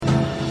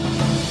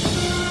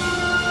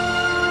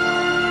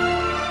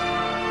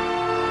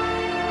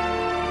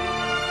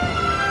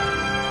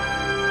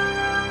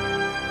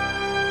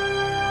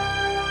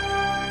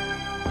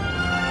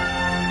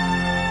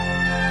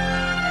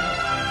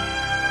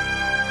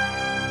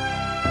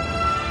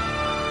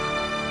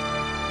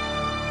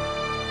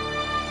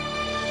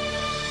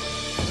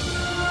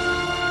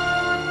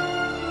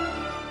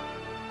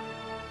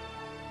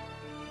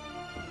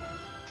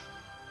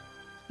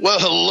Well,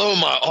 hello,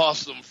 my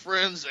awesome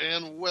friends,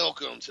 and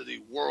welcome to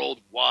the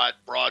worldwide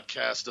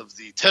broadcast of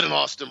the Ted and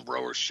Austin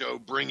Broer Show,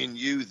 bringing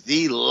you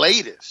the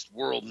latest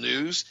world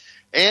news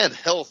and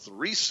health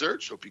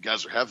research. Hope you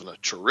guys are having a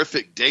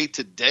terrific day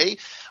today.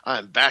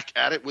 I'm back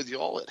at it with you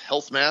all at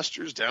Health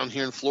Masters down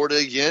here in Florida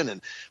again, and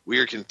we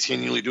are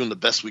continually doing the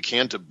best we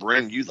can to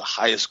bring you the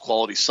highest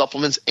quality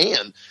supplements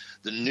and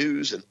the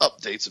news and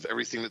updates of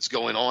everything that's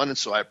going on. And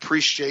so I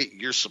appreciate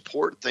your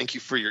support. Thank you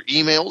for your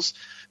emails.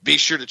 Be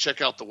sure to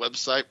check out the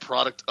website,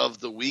 Product of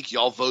the Week.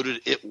 Y'all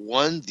voted it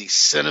won, the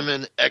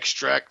cinnamon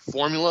extract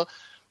formula.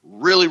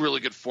 Really, really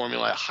good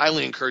formula. I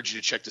highly encourage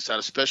you to check this out,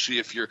 especially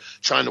if you're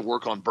trying to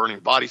work on burning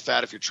body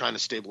fat, if you're trying to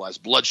stabilize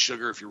blood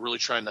sugar, if you're really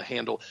trying to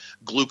handle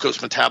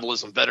glucose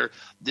metabolism better.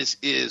 This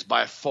is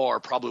by far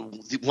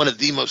probably one of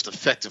the most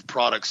effective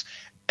products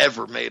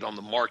ever made on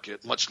the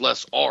market, much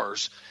less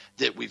ours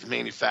that we've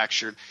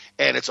manufactured.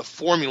 And it's a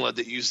formula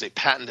that uses a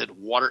patented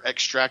water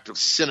extract of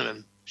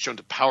cinnamon shown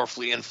to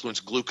powerfully influence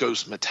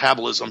glucose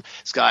metabolism.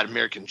 It's got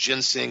American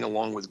ginseng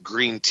along with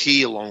green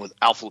tea, along with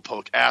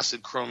alpha-lipoic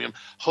acid, chromium,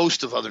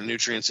 host of other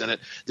nutrients in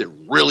it that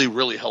really,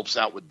 really helps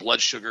out with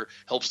blood sugar,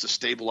 helps to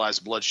stabilize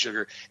blood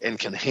sugar, and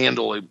can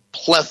handle a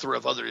plethora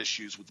of other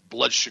issues with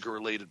blood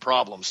sugar-related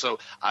problems. So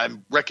I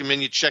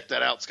recommend you check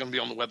that out. It's going to be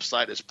on the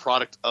website as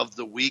Product of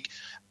the Week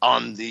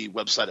on the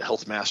website at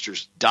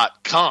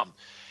healthmasters.com.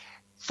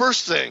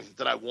 First thing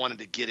that I wanted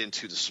to get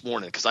into this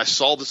morning, because I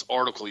saw this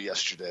article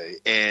yesterday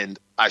and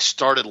I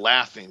started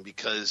laughing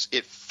because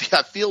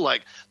I feel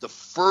like the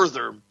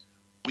further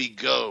we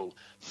go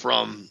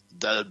from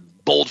the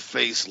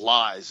bold-faced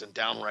lies and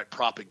downright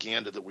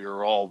propaganda that we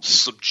are all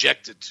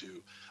subjected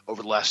to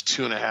over the last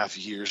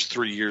 2.5 years,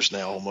 3 years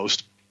now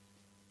almost,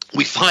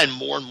 we find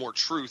more and more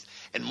truth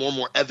and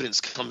more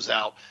evidence comes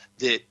out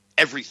that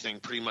everything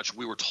pretty much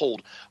we were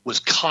told was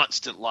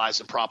constant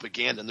lies and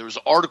propaganda. And there was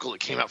an article that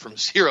came out from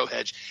Zero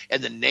Hedge,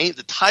 and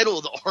the title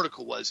of the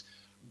article was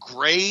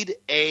Grade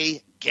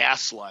A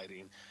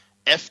Gaslighting.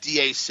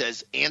 FDA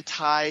says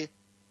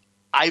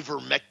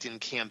anti-ivermectin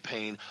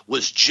campaign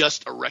was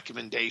just a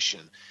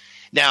recommendation.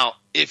 Now,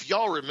 if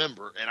y'all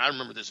remember, and I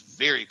remember this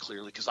very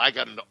clearly because I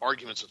got into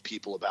arguments with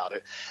people about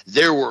it,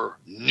 there were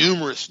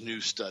numerous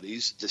new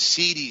studies, the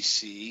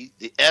CDC,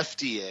 the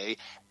FDA,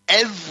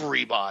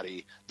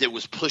 everybody that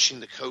was pushing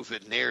the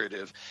COVID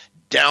narrative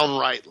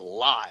downright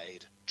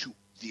lied to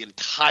the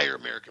entire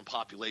American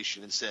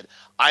population and said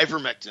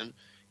ivermectin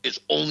is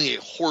only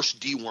a horse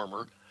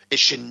dewormer. It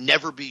should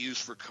never be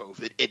used for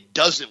COVID. It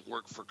doesn't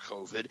work for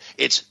COVID.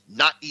 It's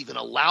not even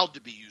allowed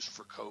to be used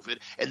for COVID.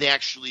 And they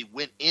actually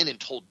went in and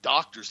told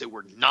doctors they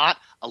were not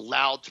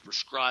allowed to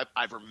prescribe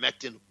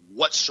ivermectin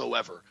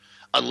whatsoever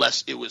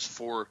unless it was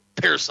for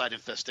parasite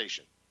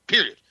infestation,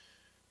 period.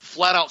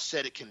 Flat out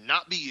said it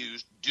cannot be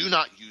used. Do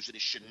not use it.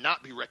 It should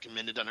not be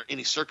recommended under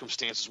any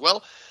circumstances.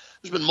 Well,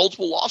 there's been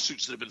multiple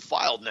lawsuits that have been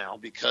filed now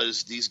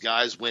because these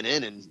guys went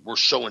in and were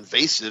so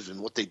invasive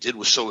and what they did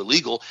was so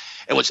illegal.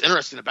 And what's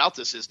interesting about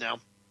this is now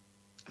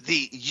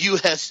the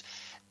U.S.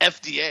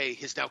 FDA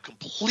has now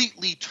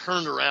completely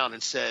turned around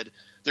and said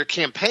their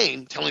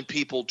campaign telling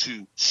people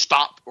to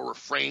stop or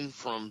refrain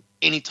from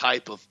any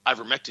type of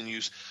ivermectin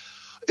use,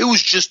 it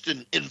was just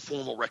an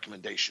informal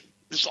recommendation.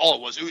 That's all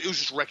it was. It was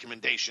just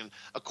recommendation,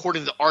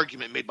 according to the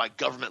argument made by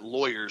government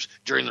lawyers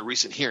during the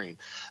recent hearing.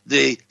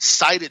 The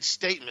cited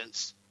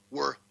statements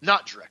were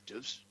not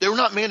directives. They were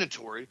not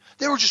mandatory.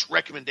 They were just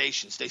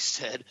recommendations. They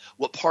said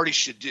what parties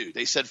should do.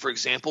 They said, for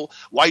example,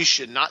 why you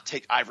should not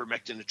take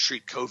ivermectin to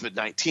treat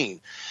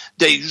COVID-19.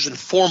 They use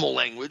informal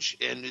language,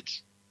 and it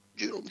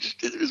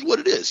is what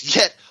it is.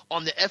 Yet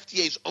on the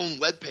FDA's own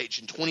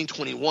webpage in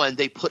 2021,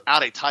 they put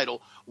out a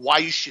title, Why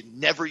You Should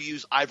Never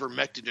Use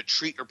Ivermectin to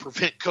Treat or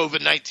Prevent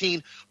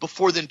COVID-19,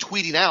 before then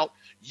tweeting out,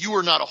 you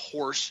are not a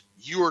horse,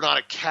 you are not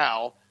a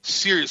cow,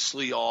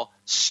 seriously, y'all,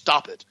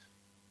 stop it.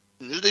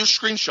 And there's a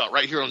screenshot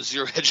right here on the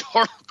Zero Hedge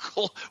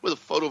article with a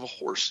photo of a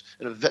horse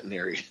and a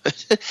veterinary.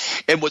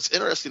 And what's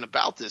interesting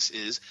about this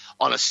is,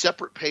 on a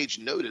separate page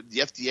noted, the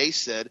FDA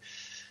said,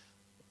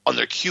 on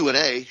their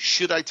Q&A,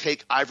 should I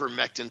take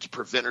ivermectin to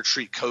prevent or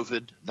treat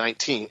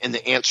COVID-19? And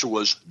the answer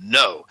was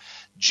no.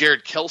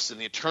 Jared Kelson,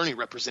 the attorney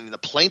representing the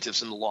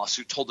plaintiffs in the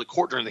lawsuit, told the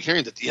court during the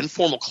hearing that the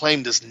informal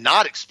claim does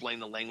not explain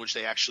the language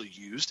they actually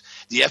used.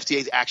 The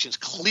FDA's actions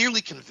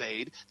clearly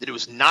conveyed that it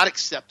was not an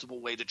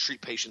acceptable way to treat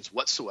patients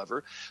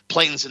whatsoever.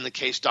 Plaintiffs in the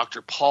case,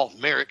 Dr. Paul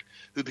Merrick,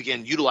 who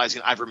began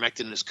utilizing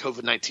ivermectin in his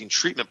COVID-19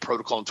 treatment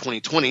protocol in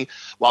 2020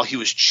 while he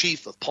was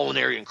chief of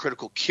pulmonary and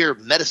critical care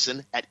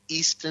medicine at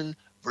Eastern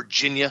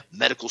Virginia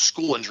Medical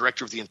School and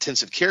director of the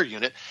intensive care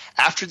unit.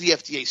 After the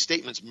FDA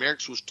statements,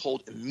 Merrick was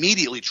told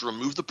immediately to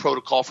remove the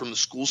protocol from the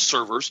school's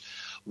servers,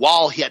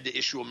 while he had to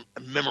issue a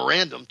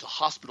memorandum to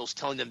hospitals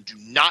telling them do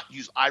not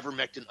use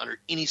ivermectin under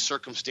any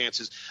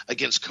circumstances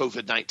against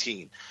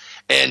COVID-19.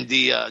 And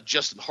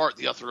Justin Hart,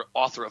 the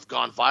author of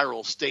Gone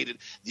Viral, stated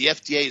the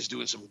FDA is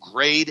doing some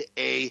grade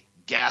A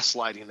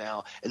gaslighting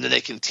now, and then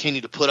they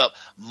continue to put up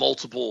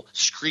multiple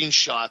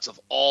screenshots of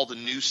all the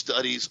news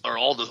studies or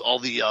all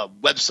the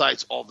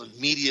websites, all the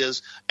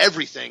medias,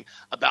 everything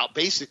about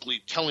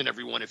basically telling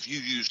everyone if you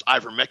used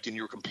ivermectin,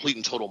 you're a complete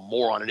and total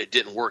moron and it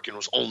didn't work and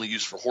was only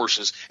used for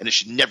horses and it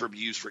should never be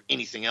used for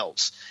anything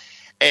else.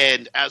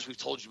 And as we've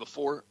told you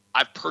before,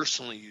 I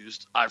personally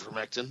used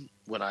ivermectin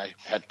when I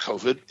had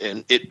COVID,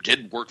 and it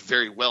did work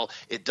very well.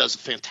 It does a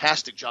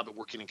fantastic job at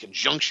working in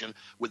conjunction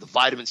with the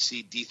vitamin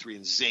C, D3,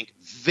 and zinc.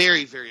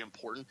 Very, very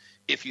important.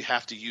 If you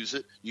have to use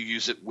it, you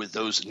use it with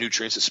those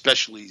nutrients,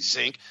 especially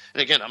zinc.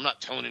 And again, I'm not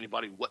telling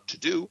anybody what to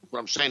do. What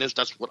I'm saying is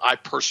that's what I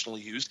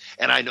personally used,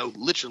 and I know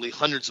literally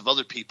hundreds of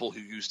other people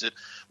who used it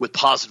with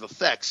positive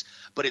effects.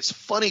 But it's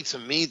funny to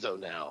me, though,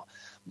 now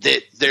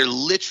that they're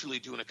literally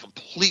doing a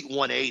complete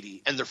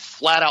 180, and they're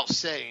flat out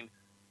saying,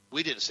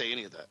 we didn't say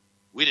any of that.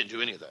 We didn't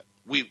do any of that.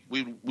 We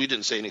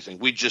didn't say anything.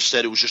 We just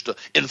said it was just an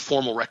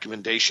informal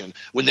recommendation,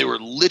 when they were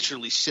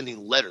literally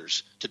sending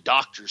letters to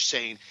doctors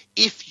saying,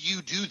 if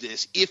you do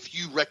this, if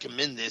you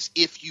recommend this,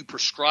 if you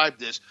prescribe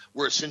this,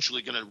 we're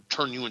essentially going to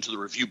turn you into the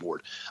review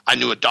board. I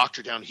knew a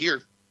doctor down here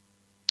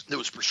that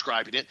was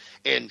prescribing it,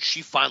 and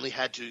she finally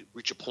had to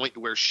reach a point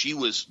where she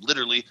was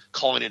literally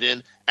calling it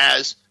in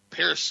as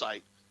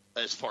parasite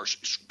as far as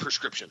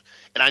prescription.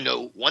 And I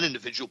know one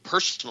individual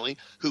personally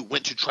who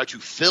went to try to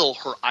fill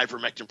her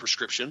ivermectin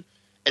prescription,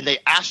 and they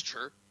asked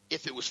her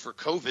if it was for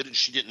COVID, and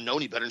she didn't know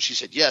any better, and she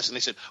said yes. And they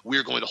said,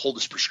 we're going to hold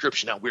this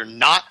prescription. Now, we're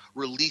not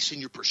releasing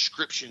your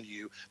prescription to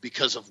you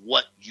because of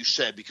what you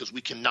said, because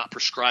we cannot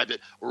prescribe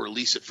it or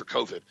release it for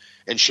COVID.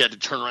 And she had to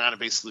turn around and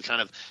basically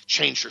kind of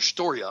change her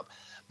story up.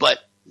 But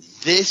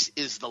this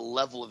is the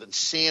level of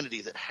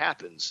insanity that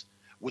happens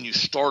when you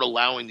start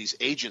allowing these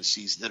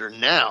agencies that are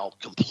now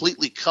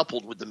completely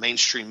coupled with the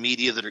mainstream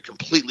media, that are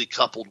completely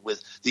coupled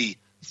with the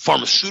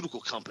pharmaceutical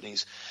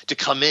companies, to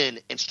come in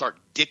and start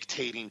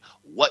dictating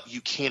what you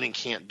can and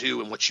can't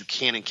do and what you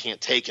can and can't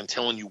take, and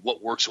telling you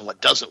what works and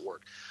what doesn't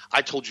work.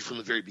 I told you from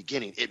the very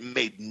beginning, it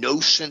made no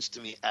sense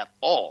to me at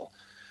all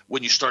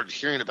when you started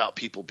hearing about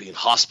people being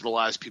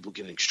hospitalized, people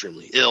getting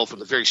extremely ill from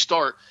the very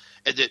start,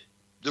 and that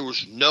there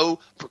was no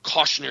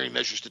precautionary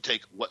measures to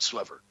take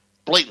whatsoever.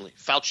 Blatantly,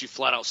 Fauci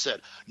flat out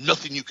said,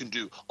 nothing you can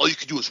do. All you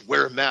can do is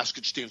wear a mask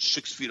and stand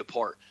 6 feet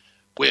apart.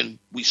 When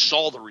we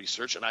saw the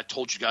research, and I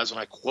told you guys, and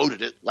I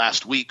quoted it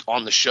last week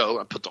on the show,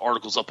 I put the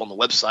articles up on the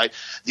website,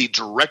 the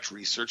direct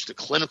research, the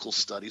clinical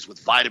studies with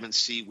vitamin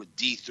C, with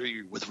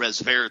D3, with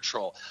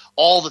resveratrol,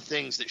 all the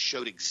things that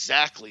showed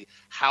exactly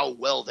how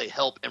well they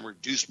help and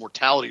reduce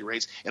mortality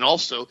rates and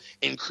also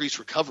increase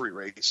recovery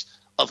rates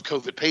of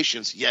COVID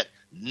patients, yet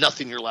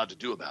nothing you're allowed to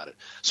do about it.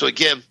 So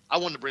again, I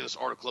wanted to bring this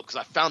article up because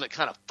I found it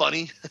kind of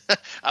funny.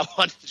 I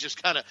wanted to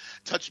just kind of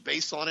touch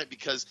base on it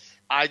because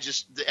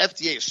the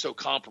FDA is so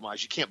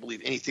compromised. You can't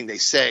believe anything they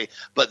say.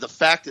 But the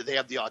fact that they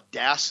have the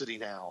audacity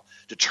now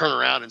to turn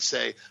around and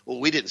say, well,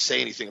 we didn't say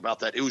anything about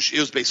that. It was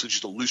basically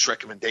just a loose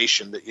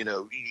recommendation that,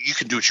 you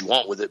can do what you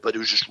want with it, but it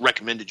was just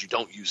recommended you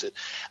don't use it.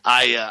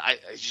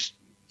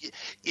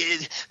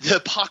 The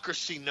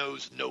hypocrisy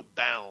knows no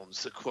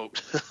bounds, to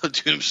quote a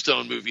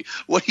Tombstone movie.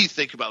 What do you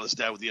think about this,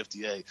 Dad, with the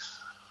FDA?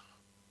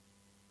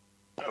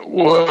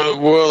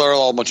 Well, they're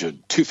all a bunch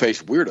of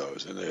two-faced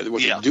weirdos, and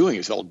what they're doing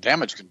is all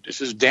damage. This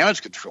is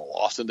damage control,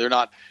 Austin.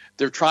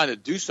 They're trying to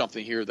do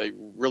something here they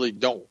really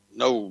don't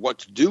know what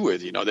to do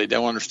with. They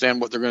don't understand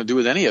what they're going to do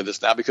with any of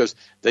this now because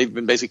they've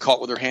been basically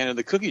caught with their hand in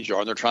the cookie jar,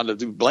 and they're trying to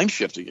do blame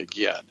shifting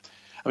again.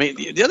 I mean,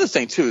 the other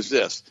thing too is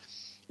this.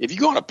 If you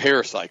go on a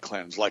parasite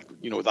cleanse, like,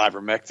 with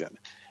ivermectin,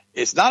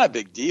 it's not a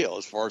big deal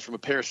as far as from a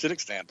parasitic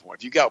standpoint.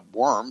 If you got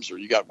worms or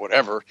you got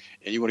whatever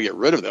and you want to get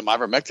rid of them,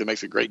 ivermectin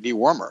makes a great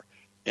dewormer.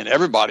 And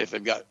everybody, if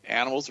they've got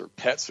animals or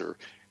pets or,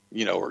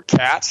 or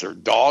cats or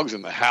dogs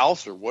in the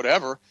house or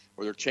whatever,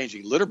 or they're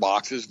changing litter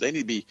boxes, they need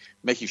to be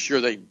making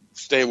sure they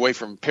stay away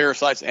from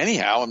parasites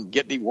anyhow and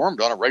get dewormed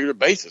on a regular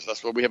basis.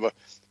 That's why we have a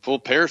full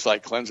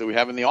parasite cleanse that we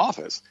have in the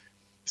office.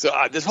 So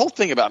this whole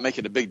thing about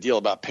making a big deal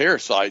about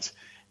parasites,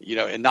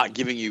 and not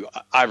giving you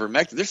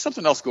ivermectin, there's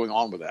something else going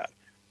on with that.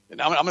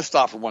 And I'm going to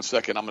stop for 1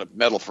 second. I'm going to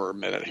meddle for a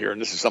minute here, and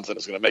this is something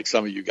that's going to make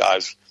some of you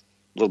guys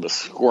a little bit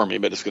squirmy,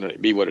 but it's going to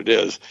be what it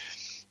is.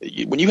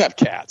 When you have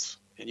cats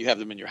and you have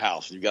them in your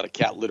house and you've got a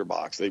cat litter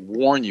box, they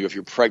warn you if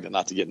you're pregnant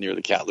not to get near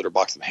the cat litter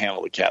box and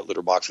handle the cat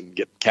litter box and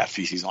get cat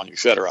feces on you, et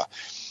cetera.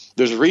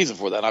 There's a reason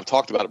for that, and I've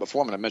talked about it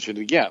before, and I mentioned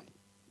it again.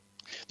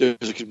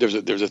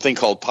 There's a thing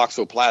called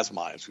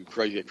toxoplasmides. It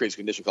creates a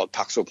condition called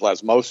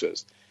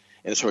toxoplasmosis.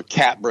 And it's from a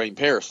cat brain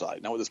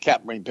parasite. Now, what this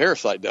cat brain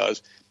parasite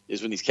does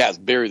is when these cats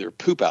bury their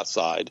poop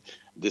outside,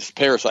 this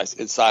parasite's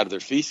inside of their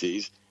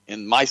feces,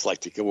 and mice like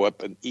to go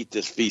up and eat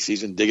this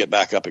feces and dig it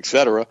back up,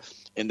 etc.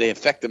 And they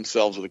infect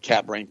themselves with a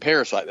cat brain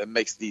parasite that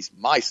makes these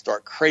mice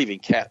start craving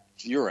cat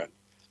urine.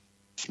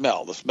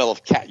 The smell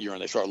of cat urine.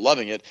 They start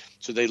loving it,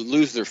 so they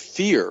lose their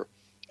fear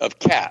of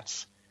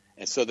cats.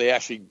 And so they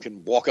actually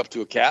can walk up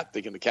to a cat,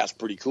 thinking the cat's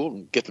pretty cool,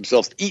 and get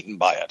themselves eaten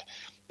by it.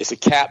 It's a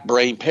cat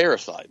brain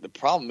parasite. The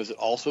problem is it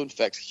also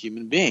infects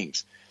human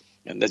beings.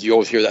 And that you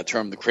always hear that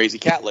term, the crazy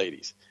cat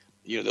ladies.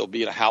 they'll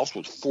be in a house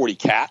with 40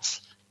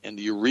 cats, and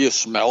the urea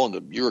smell and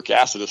the uric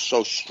acid is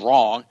so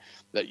strong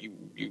that you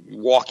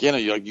walk in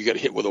and you get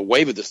hit with a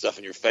wave of this stuff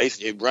in your face,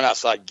 and you run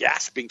outside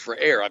gasping for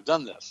air. I've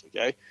done this,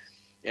 okay?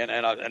 And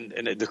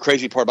the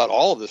crazy part about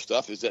all of this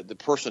stuff is that the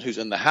person who's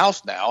in the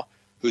house now,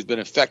 who's been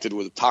infected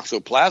with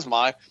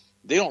toxoplasma,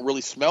 they don't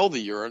really smell the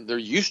urine. They're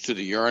used to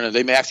the urine, and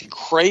they may actually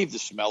crave the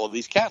smell of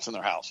these cats in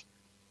their house.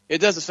 It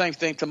does the same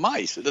thing to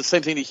mice. It does the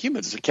same thing to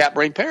humans. It's a cat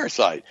brain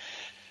parasite.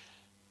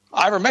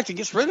 Ivermectin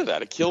gets rid of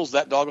that. It kills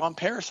that doggone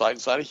parasite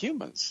inside of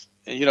humans.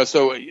 And,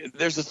 so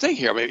there's the thing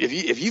here. I mean,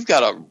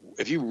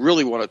 if you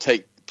really want to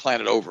take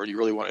planet over and you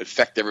really want to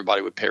infect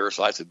everybody with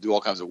parasites and do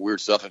all kinds of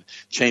weird stuff and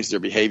change their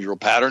behavioral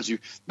patterns, you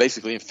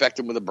basically infect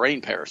them with a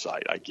brain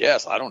parasite, I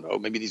guess. I don't know.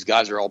 Maybe these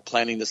guys are all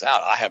planning this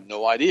out. I have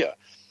no idea.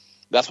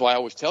 That's why I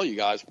always tell you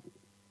guys,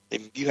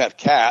 if you have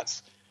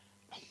cats,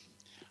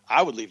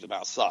 I would leave them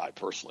outside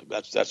personally.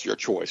 That's your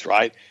choice,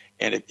 right?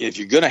 And if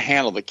you're going to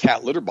handle the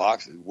cat litter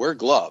box, wear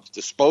gloves,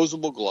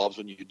 disposable gloves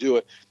when you do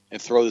it,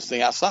 and throw this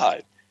thing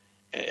outside.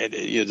 And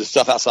the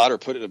stuff outside, or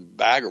put it in a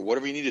bag or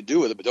whatever you need to do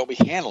with it, but don't be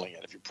handling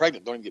it. If you're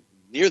pregnant, don't even get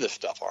near this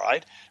stuff, all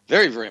right?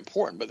 Very, very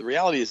important. But the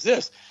reality is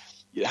this.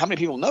 How many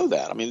people know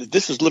that? I mean,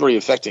 this is literally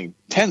affecting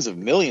tens of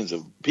millions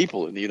of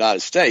people in the United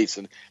States,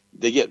 and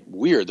they get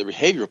weird. Their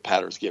behavioral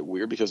patterns get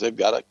weird because they've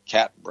got a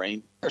cat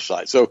brain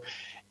parasite. So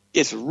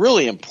it's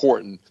really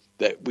important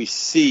that we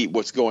see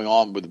what's going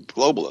on with the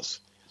globalists.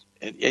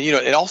 And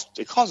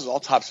it causes all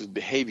types of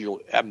behavioral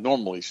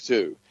abnormalities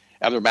too,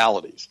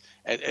 abnormalities.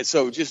 And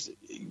so just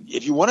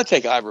if you want to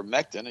take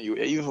ivermectin,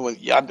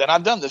 and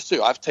I've done this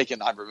too. I've taken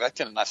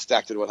ivermectin and I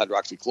stacked it with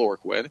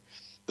hydroxychloroquine.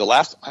 The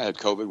last time I had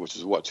COVID, which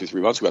is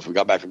 2-3 months ago after we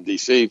got back from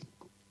D.C.,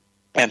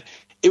 and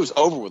it was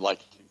over with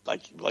like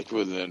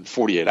within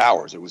 48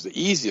 hours. It was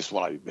the easiest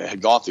one I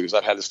had gone through because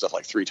I've had this stuff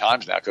like 3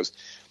 times now. Because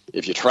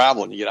if you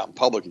travel and you get out in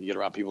public and you get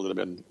around people that have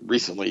been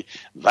recently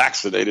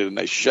vaccinated and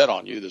they shed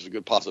on you, there's a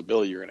good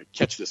possibility you're going to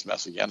catch this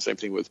mess again. Same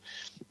thing with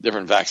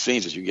different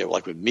vaccines as you get,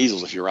 like with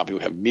measles, if you're around people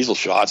who have measles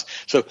shots.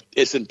 So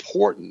it's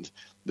important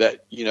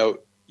that,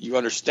 you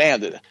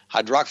understand that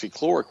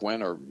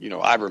hydroxychloroquine or,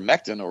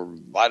 ivermectin or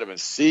vitamin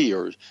C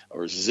or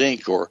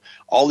zinc or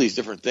all these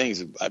different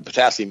things,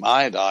 potassium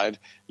iodide,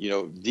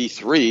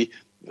 D3,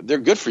 they're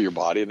good for your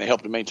body and they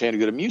help to maintain a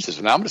good immune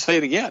system. Now I'm going to say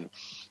it again.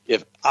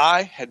 If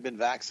I had been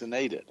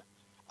vaccinated,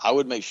 I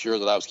would make sure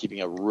that I was keeping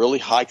a really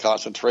high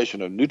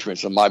concentration of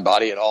nutrients in my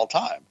body at all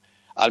time.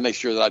 I'd make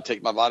sure that I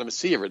take my vitamin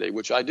C every day,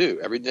 which I do.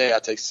 Every day I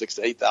take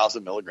 6,000 to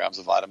 8,000 milligrams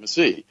of vitamin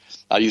C.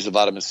 I use the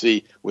vitamin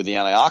C with the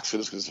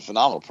antioxidants because it's a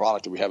phenomenal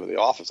product that we have at the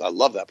office. I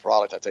love that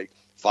product. I take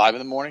 5 in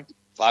the morning,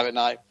 5 at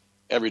night,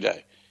 every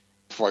day.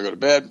 Before I go to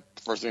bed,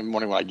 first thing in the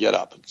morning when I get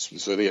up.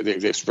 So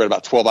they spread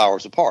about 12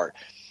 hours apart.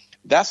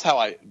 That's how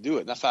I do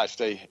it. That's how I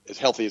stay as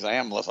healthy as I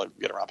am, unless I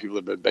get around people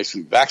that have been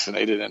basically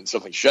vaccinated and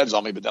something sheds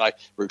on me, but then I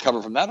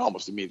recover from that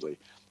almost immediately.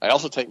 I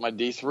also take my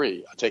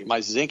D3. I take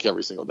my zinc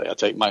every single day. I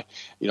take my,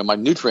 my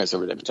nutrients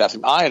every day,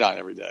 potassium iodine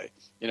every day.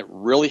 And it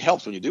really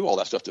helps when you do all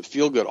that stuff to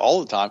feel good all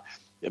the time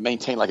and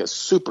maintain like a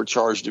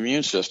supercharged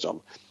immune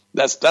system.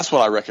 That's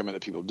what I recommend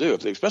that people do,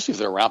 especially if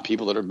they're around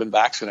people that have been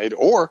vaccinated.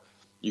 Or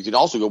you can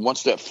also go one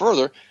step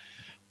further.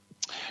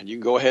 And you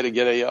can go ahead and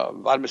get a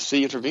vitamin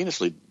C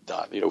intravenously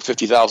done,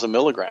 50,000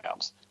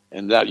 milligrams.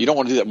 And that you don't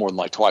want to do that more than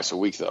like twice a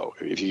week, though,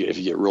 if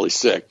you get really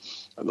sick.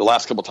 The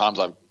last couple of times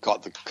I've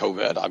caught the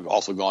COVID, I've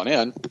also gone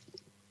in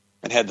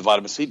and had the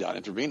vitamin C done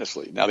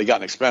intravenously. Now, they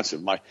gotten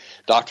expensive. My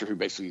doctor, who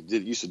basically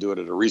used to do it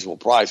at a reasonable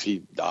price, he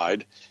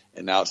died.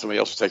 And now somebody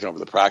else is taking over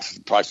the practice.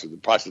 The price of the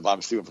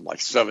vitamin C went from like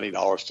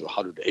 $70 to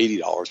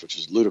 $180, which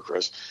is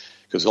ludicrous,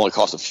 because it only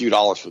costs a few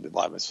dollars for the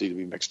vitamin C to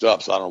be mixed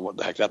up. So I don't know what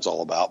the heck that's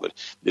all about, but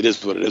it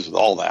is what it is with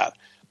all that.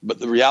 But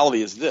the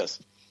reality is this.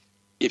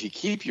 If you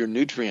keep your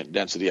nutrient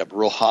density up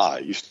real high,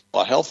 you're a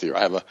lot healthier.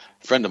 I have a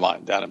friend of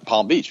mine down in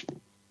Palm Beach.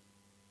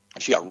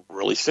 She got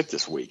really sick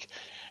this week.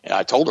 And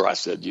I told her, I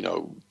said,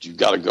 you've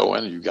got to go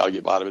in and you've got to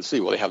get vitamin C.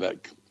 Well, they have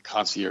that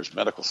concierge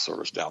medical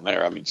service down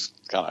there. I mean, it's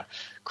kind of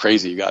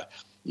crazy.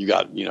 You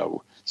got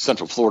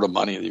Central Florida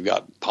money and you've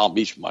got Palm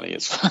Beach money.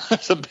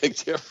 It's a big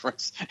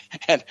difference.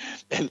 And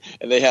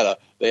they had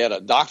a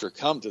doctor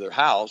come to their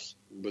house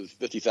with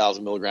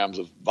 50,000 milligrams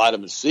of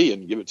vitamin C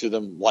and give it to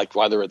them like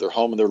while they're at their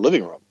home in their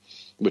living room,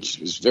 which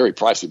is very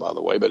pricey, by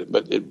the way, but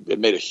it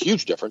made a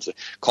huge difference. The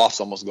cough's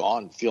almost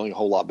gone, feeling a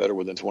whole lot better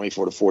within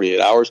 24 to 48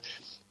 hours.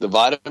 The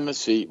vitamin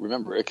C,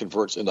 remember, it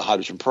converts into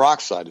hydrogen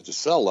peroxide at the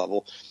cell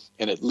level,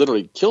 and it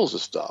literally kills the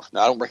stuff.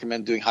 Now, I don't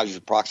recommend doing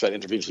hydrogen peroxide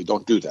intravenously.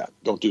 Don't do that.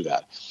 Don't do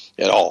that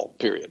at all,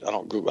 period. I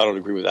don't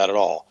agree with that at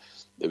all,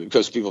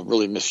 because people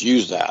really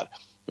misuse that.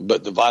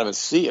 But the vitamin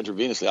C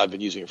intravenously, I've been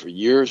using it for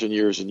years and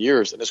years and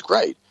years, and it's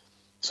great.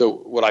 So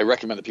what I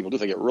recommend that people do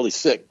if they get really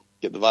sick,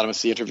 get the vitamin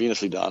C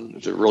intravenously done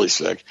if they're really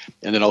sick,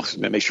 and then also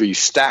make sure you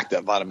stack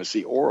that vitamin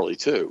C orally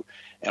too,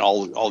 and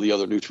all the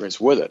other nutrients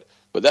with it.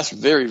 But that's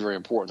very, very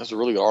important. That's a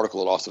really good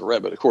article that Austin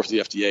read. But, of course, the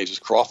FDA is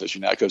just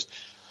crawfishing now because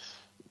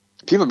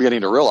people are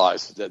beginning to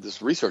realize that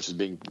this research is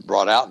being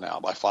brought out now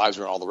by Pfizer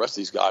and all the rest of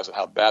these guys and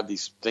how bad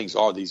these things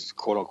are, these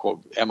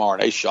quote-unquote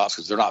mRNA shots,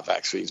 because they're not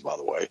vaccines, by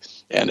the way,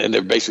 and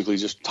they're basically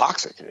just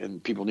toxic,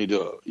 and people need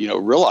to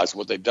realize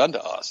what they've done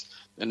to us.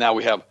 And now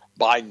we have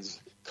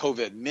Biden's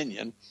COVID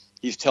minion.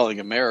 He's telling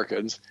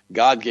Americans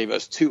God gave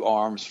us 2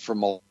 arms for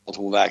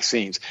multiple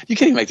vaccines. You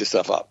can't even make this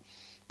stuff up.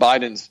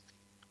 Biden's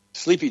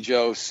Sleepy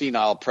Joe,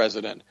 senile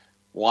president,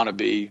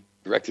 wannabe,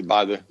 directed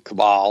by the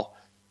cabal,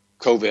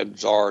 COVID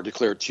czar,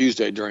 declared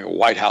Tuesday during a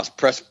White House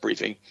press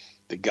briefing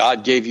that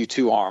God gave you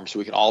 2 arms so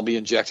we can all be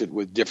injected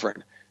with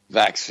different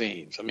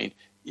vaccines. I mean,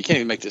 you can't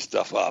even make this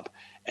stuff up.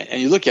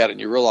 And you look at it and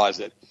you realize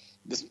that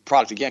this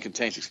product, again,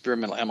 contains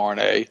experimental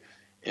mRNA,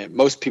 and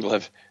most people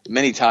have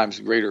many times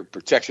greater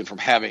protection from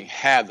having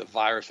had the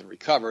virus and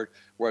recovered,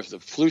 whereas the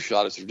flu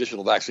shot is a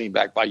traditional vaccine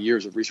backed by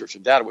years of research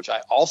and data, which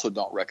I also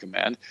don't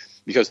recommend,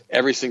 because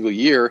every single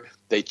year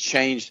they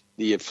change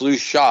the flu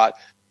shot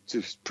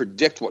to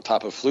predict what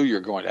type of flu you're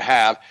going to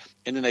have,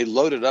 and then they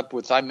load it up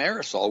with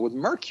thimerosal, with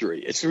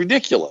mercury. It's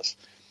ridiculous.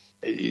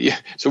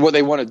 So what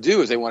they want to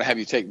do is they want to have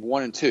you take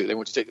 1 and 2. They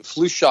want you to take the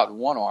flu shot in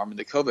one arm and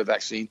the COVID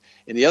vaccine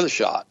in the other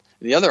shot,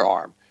 in the other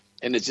arm.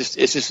 And it's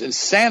just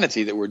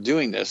insanity that we're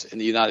doing this in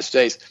the United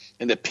States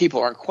and that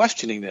people aren't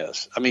questioning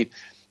this. I mean,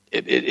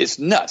 it's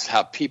nuts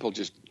how people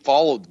just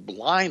follow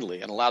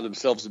blindly and allow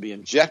themselves to be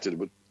injected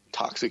with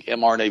toxic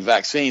mRNA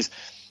vaccines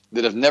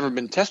that have never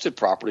been tested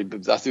properly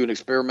through an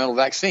experimental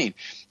vaccine.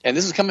 And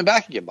this is coming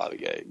back again, by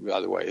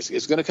the way.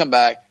 It's going to come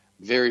back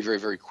very, very,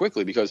 very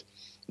quickly, because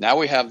now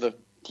we have the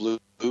flu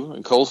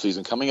and cold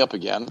season coming up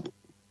again,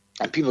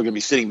 and people are going to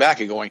be sitting back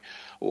and going,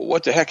 well,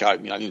 what the heck? I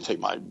need to take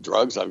my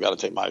drugs. I've got to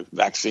take my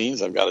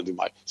vaccines. I've got to do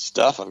my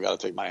stuff. I've got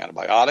to take my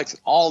antibiotics,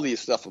 all these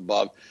stuff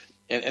above.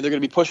 And they're going to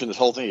be pushing this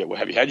whole thing. Well,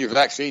 have you had your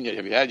vaccine yet?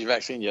 Have you had your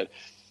vaccine yet?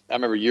 I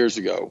remember years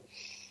ago,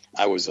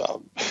 I was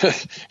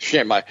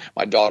sharing my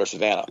daughter,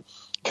 Savannah,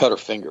 cut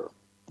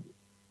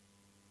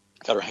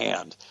her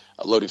hand,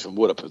 loading some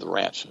wood up at the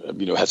ranch.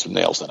 Had some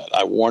nails in it.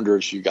 I warned her,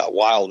 and she got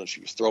wild, and she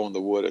was throwing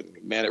the wood,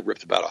 and man, it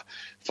ripped about a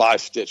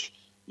 5-stitch,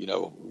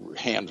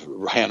 hand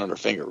on her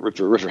finger, ripped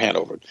her hand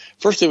over it.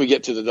 First thing we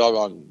get to the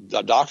doggone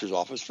doctor's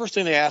office, first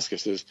thing they ask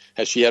us is,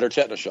 has she had her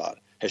tetanus shot?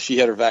 Has she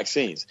had her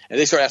vaccines? And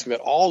they start asking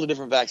about all the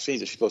different vaccines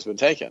that she's supposed to have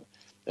been taking.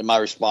 And my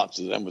response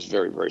to them was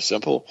very, very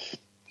simple.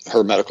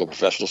 Her medical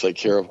professionals take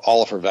care of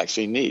all of her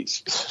vaccine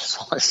needs. That's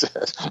all I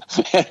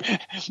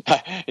said.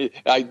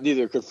 I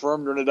neither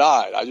confirmed nor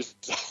denied. I just,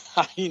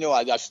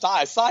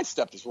 I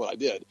sidestepped is what I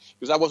did,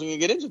 because I wasn't going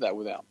to get into that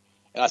with them.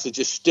 And I said,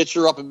 just stitch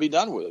her up and be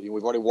done with it.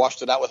 We've already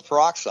washed it out with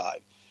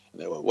peroxide.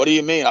 And they went, what do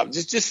you mean? I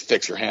just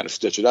fix her hand and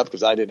stitch it up,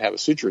 because I didn't have a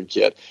suturing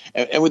kit.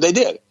 And what they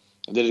did.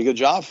 And did a good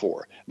job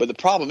for her. But the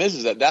problem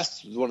is that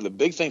that's one of the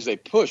big things they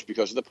push,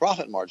 because of the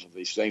profit margin of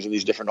these things in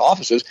these different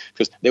offices,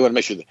 because they want to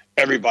make sure that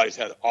everybody's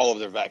had all of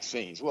their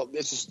vaccines. Well,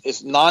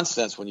 it's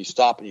nonsense when you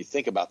stop and you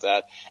think about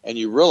that, and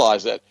you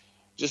realize that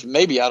just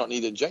maybe I don't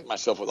need to inject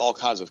myself with all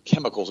kinds of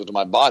chemicals into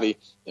my body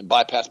and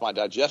bypass my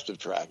digestive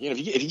tract.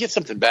 If you get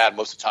something bad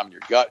most of the time in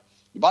your gut,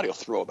 your body will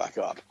throw it back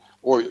up,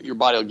 or your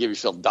body will give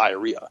yourself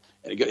diarrhea.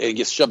 And it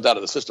gets shoved out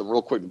of the system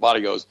real quick. The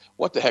body goes,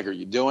 what the heck are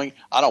you doing?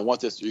 I don't want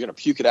this. You're going to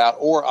puke it out,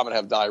 or I'm going to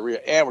have diarrhea,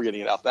 and we're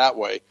getting it out that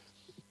way.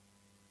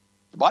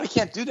 The body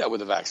can't do that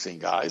with a vaccine,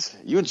 guys.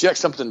 You inject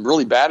something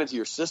really bad into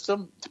your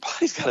system, the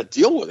body's got to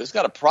deal with it. It's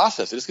got to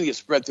process it. It's going to get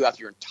spread throughout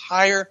your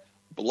entire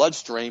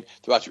bloodstream,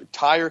 throughout your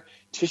entire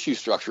tissue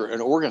structure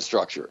and organ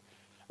structure.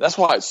 That's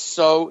why it's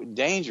so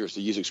dangerous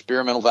to use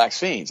experimental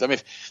vaccines. I mean,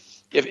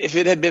 if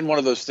it had been one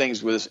of those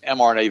things with this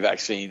mRNA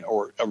vaccine,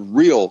 or a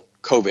real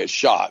COVID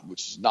shot,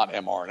 which is not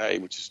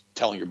mRNA, which is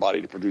telling your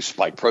body to produce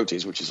spike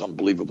proteins, which is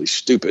unbelievably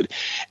stupid,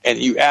 and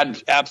you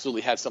absolutely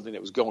had something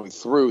that was going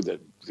through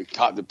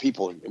the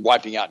people,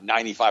 wiping out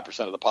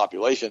 95% of the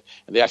population,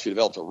 and they actually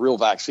developed a real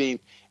vaccine,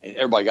 and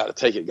everybody got to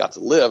take it, got to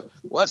live,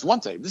 well, that's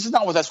one thing. This is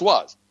not what this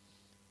was.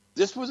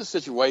 This was a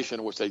situation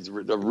in which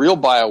the real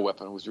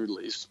bioweapon was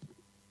released.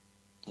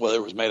 Whether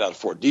it was made out of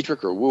Fort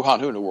Detrick or Wuhan,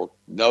 who in the world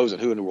knows,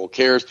 and who in the world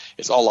cares?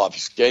 It's all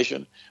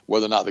obfuscation.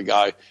 Whether or not the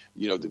guy,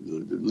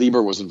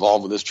 Lieber was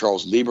involved with this,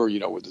 Charles Lieber,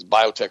 with his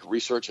biotech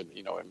research and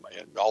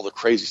all the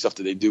crazy stuff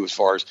that they do as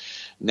far as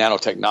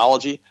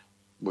nanotechnology,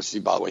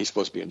 which, by the way, he's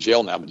supposed to be in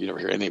jail now, but you never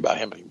hear anything about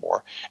him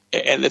anymore.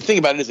 And the thing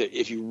about it is that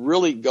if you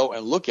really go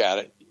and look at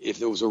it, if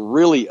there was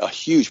a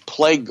huge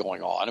plague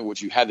going on in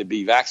which you had to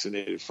be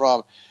vaccinated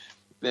from,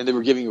 then they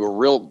were giving you a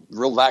real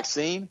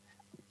vaccine.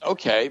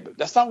 Okay, but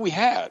that's not what we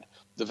had.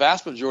 The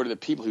vast majority of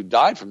the people who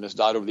died from this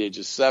died over the age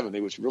of 70,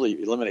 which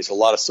really eliminates a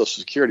lot of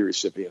Social Security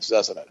recipients,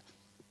 doesn't it?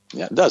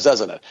 Yeah, it does,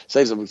 doesn't it?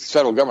 Saves the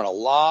federal government a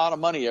lot of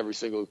money every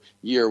single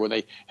year when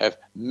they have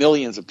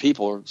millions of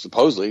people,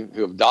 supposedly,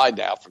 who have died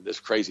now from this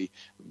crazy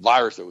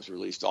virus that was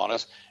released on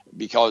us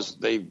because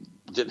they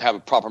didn't have a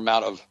proper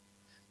amount of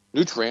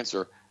nutrients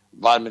or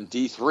vitamin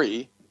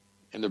D3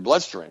 in their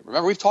bloodstream.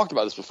 Remember, we've talked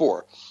about this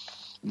before.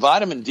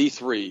 Vitamin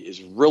D3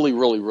 is really,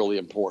 really, really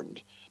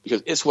important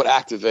because it's what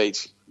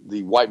activates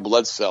the white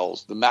blood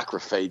cells, the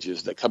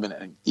macrophages that come in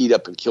and eat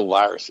up and kill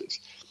viruses.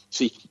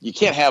 See, you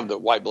can't have the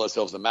white blood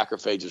cells, the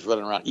macrophages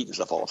running around eating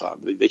stuff all the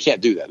time. They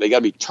can't do that. They got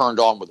to be turned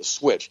on with a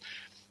switch.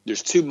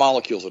 There's two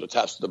molecules that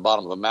attach to the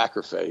bottom of a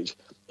macrophage,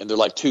 and they're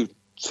like two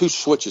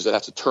switches that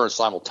have to turn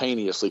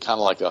simultaneously, kind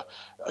of like a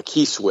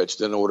key switch,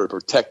 in order to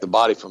protect the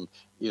body from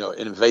an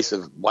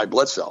invasive white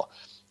blood cell.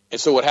 And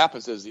so what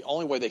happens is the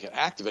only way they can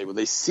activate when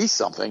they see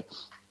something,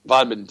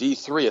 vitamin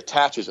D3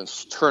 attaches and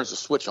turns the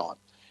switch on.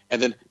 And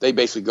then they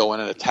basically go in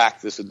and attack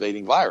this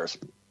invading virus.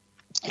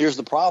 Here's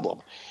the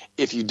problem.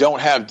 If you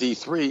don't have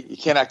D3, you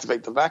can't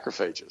activate the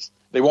macrophages.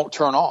 They won't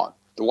turn on.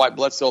 The white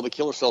blood cell, the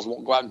killer cells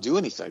won't go out and do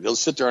anything. They'll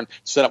sit there and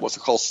set up what's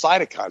called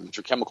cytokines, which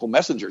are chemical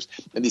messengers.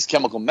 And these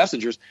chemical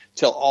messengers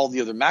tell all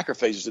the other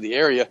macrophages of the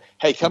area,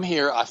 hey, come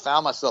here. I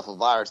found myself a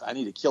virus. I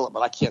need to kill it,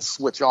 but I can't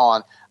switch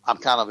on. I'm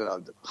kind of in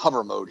a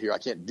hover mode here. I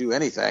can't do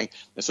anything.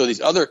 And so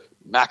these other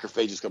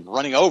macrophages come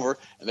running over,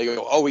 and they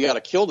go, oh, we got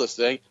to kill this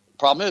thing. The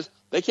problem is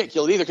they can't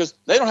kill it either because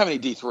they don't have any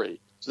D3.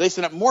 So they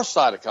send up more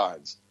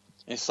cytokines.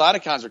 And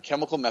cytokines are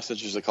chemical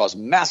messengers that cause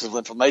massive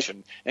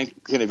inflammation and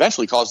can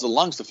eventually cause the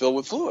lungs to fill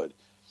with fluid.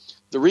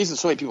 The reason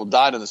so many people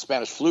died in the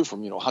Spanish flu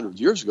from 100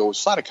 years ago was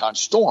cytokine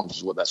storms,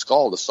 is what that's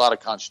called, the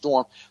cytokine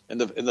storm,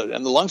 and the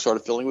lungs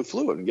started filling with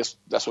fluid. And guess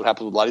that's what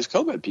happened with a lot of these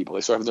COVID people.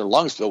 They start having their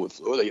lungs filled with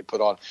fluid. They get put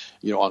on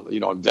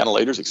on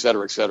ventilators, et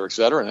cetera, et cetera, et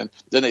cetera, and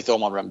then they throw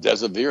them on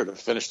remdesivir to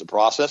finish the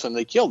process, and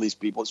they kill these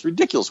people. It's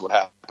ridiculous what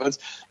happens,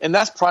 and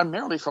that's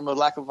primarily from a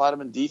lack of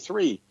vitamin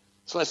D3.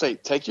 So I say,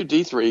 take your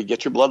D3,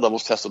 get your blood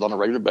levels tested on a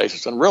regular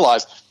basis, and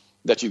realize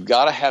that you've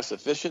got to have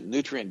sufficient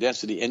nutrient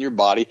density in your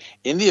body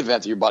in the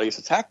event that your body gets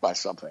attacked by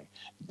something,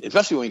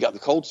 especially when you got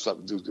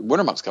the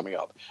winter months coming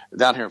up.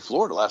 Down here in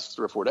Florida, the last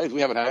 3 or 4 days,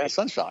 we haven't had any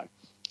sunshine.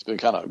 It's been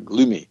kind of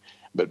gloomy,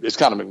 but it's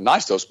kind of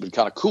nice though. It's been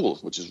kind of cool,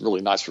 which is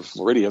really nice for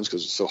Floridians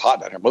because it's so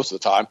hot down here most of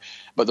the time.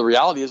 But the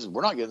reality is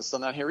we're not getting the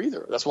sun down here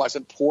either. That's why it's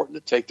important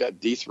to take that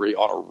D3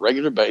 on a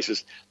regular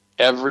basis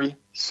every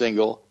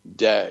single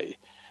day.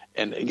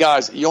 And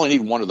guys, you only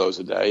need one of those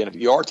a day. And if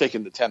you are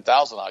taking the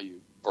 10,000 IU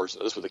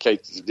versus this with the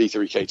D3,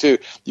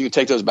 K2, you can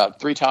take those about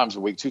 3 times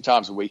a week, 2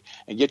 times a week,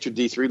 and get your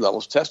D3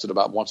 levels tested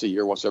about once a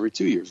year, once every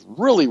 2 years.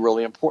 Really,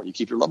 really important. You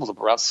keep your levels up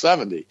around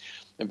 70.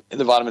 And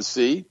the vitamin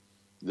C,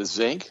 the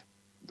zinc,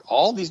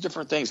 all these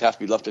different things have to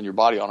be left in your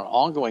body on an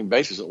ongoing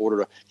basis in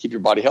order to keep your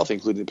body healthy,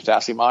 including the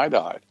potassium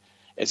iodide.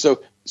 And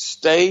so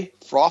stay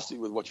frosty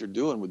with what you're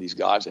doing with these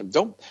guys, and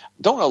don't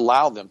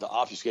allow them to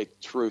obfuscate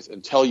the truth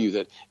and tell you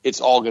that it's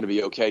all going to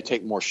be okay.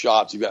 Take more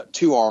shots. You've got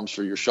 2 arms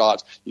for your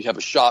shots. You have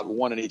a shot,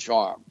 1 in each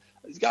arm.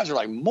 These guys are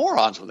like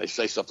morons when they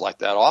say stuff like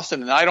that,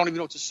 Austin. And I don't even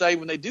know what to say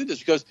when they do this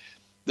because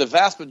the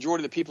vast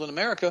majority of the people in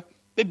America,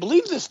 they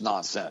believe this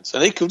nonsense.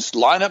 And they could just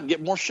line up and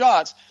get more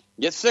shots,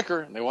 get sicker,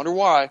 and they wonder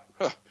why.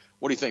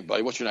 What do you think,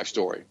 buddy? What's your next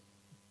story?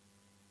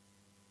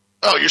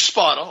 Oh, you're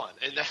spot on.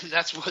 And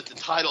that's what the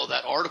title of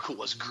that article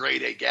was,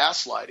 Grade A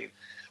Gaslighting,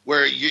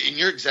 where and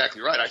you're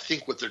exactly right. I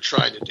think what they're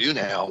trying to do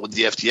now with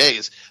the FDA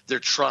is they're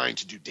trying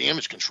to do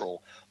damage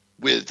control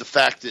with the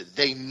fact that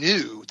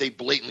they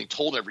blatantly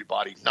told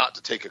everybody not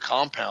to take a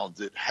compound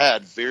that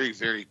had very,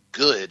 very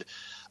good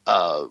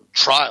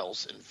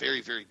trials and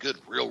very, very good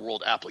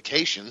real-world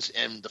applications.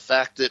 And the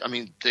fact that,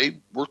 they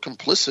were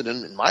complicit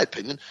in my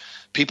opinion,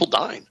 people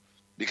dying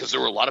because there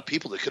were a lot of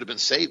people that could have been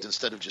saved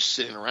instead of just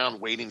sitting around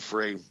waiting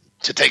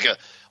to take a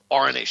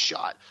RNA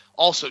shot.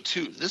 Also,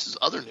 too, this is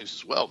other news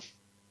as well.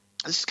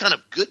 This is kind of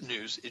good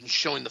news in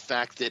showing the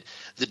fact that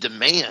the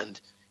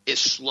demand is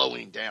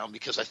slowing down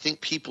because I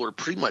think people are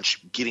pretty much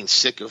getting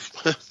sick of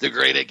the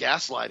grade A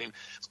gaslighting.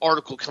 This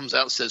article comes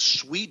out and says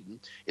Sweden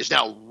is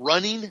now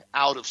running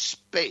out of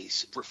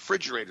space,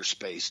 refrigerator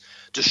space,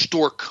 to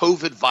store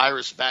COVID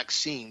virus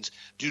vaccines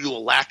due to a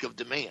lack of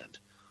demand.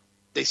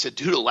 They said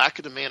due to lack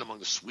of demand among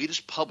the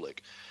Swedish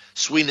public,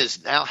 Sweden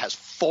now has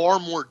far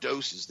more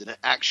doses than it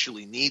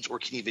actually needs or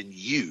can even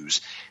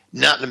use,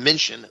 not to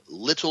mention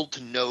little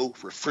to no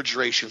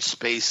refrigeration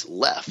space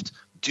left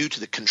due to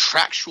the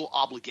contractual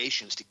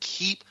obligations to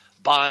keep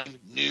buying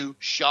new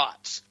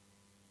shots.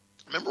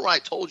 Remember what I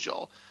told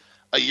y'all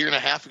a year and a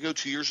half ago,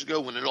 2 years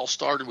ago, when it all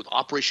started with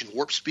Operation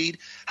Warp Speed,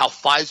 how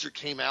Pfizer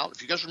came out?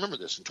 If you guys remember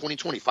this, in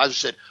 2020, Pfizer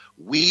said,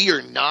 we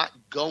are not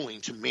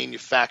going to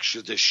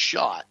manufacture this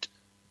shot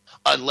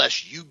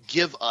unless you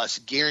give us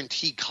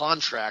guaranteed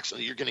contracts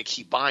and you're going to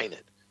keep buying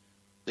it.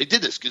 They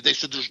did this because they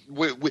said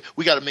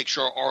we got to make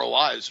sure our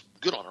ROI is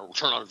good on our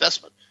return on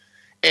investment.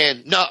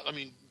 And not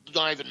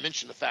even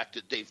mention the fact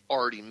that they've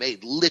already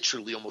made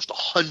literally almost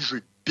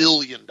 $100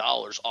 billion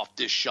off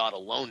this shot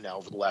alone now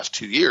over the last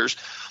 2 years.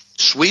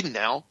 Sweden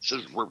now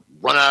says we're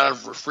running out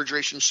of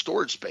refrigeration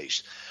storage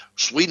space.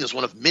 Sweden is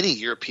one of many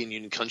European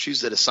Union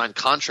countries that has signed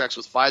contracts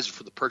with Pfizer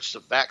for the purchase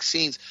of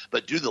vaccines,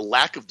 but due to the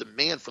lack of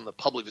demand from the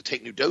public to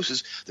take new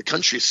doses, the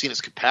country has seen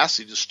its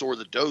capacity to store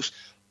the dose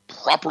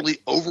properly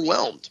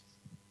overwhelmed.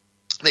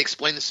 They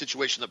explained the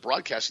situation in the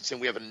broadcasting, saying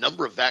we have a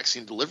number of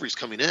vaccine deliveries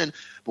coming in,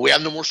 but we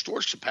have no more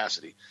storage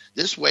capacity.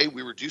 This way,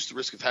 we reduce the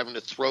risk of having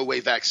to throw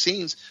away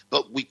vaccines,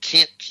 but we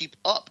can't keep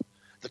up.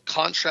 The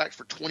contract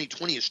for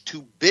 2020 is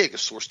too big, a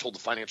source told the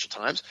Financial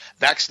Times.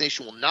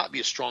 Vaccination will not be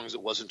as strong as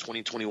it was in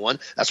 2021.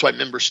 That's why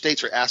member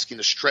states are asking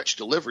to stretch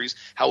deliveries.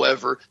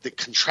 However, the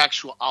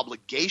contractual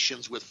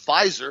obligations with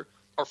Pfizer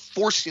are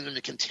forcing them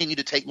to continue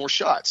to take more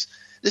shots.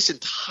 This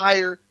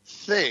entire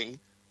thing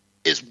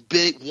is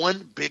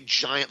one big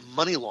giant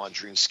money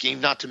laundering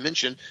scheme, not to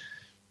mention, in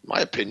my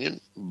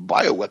opinion,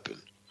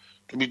 bioweapon.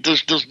 I mean,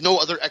 there's no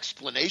other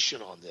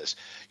explanation on this.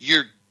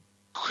 You're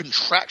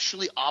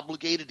contractually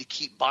obligated to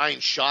keep buying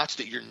shots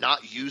that you're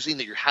not using,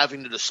 that you're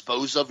having to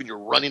dispose of, and you're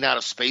running out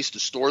of space to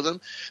store them.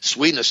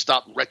 Sweden has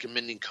stopped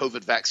recommending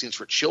COVID vaccines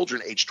for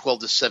children aged 12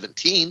 to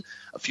 17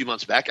 a few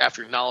months back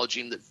after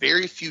acknowledging that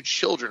very few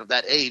children of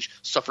that age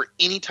suffer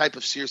any type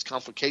of serious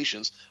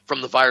complications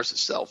from the virus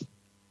itself.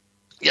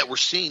 Yet we're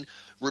seeing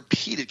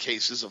repeated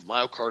cases of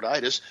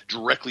myocarditis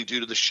directly due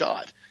to the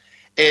shot.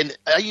 And,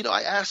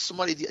 I asked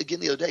somebody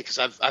again the other day because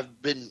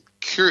I've been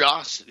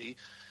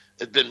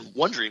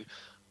wondering,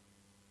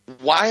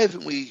 why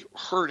haven't we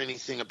heard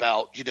anything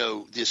about,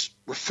 this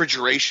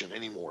refrigeration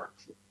anymore?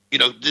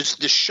 This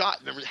shot,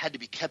 remember, had to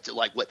be kept at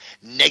like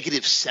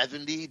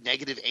 -70,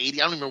 -80.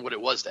 I don't remember what it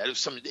was. It was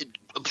some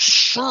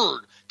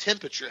absurd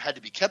temperature it had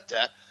to be kept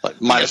at.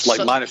 Minus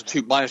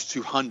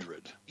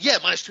 200. Yeah,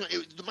 minus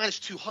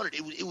 200.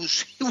 It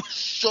was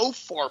so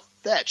far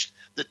fetched,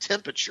 the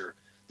temperature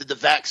that the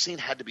vaccine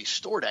had to be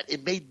stored at.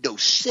 It made no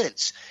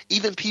sense.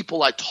 Even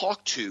people I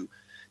talked to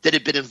that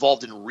had been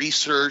involved in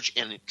research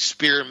and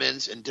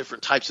experiments and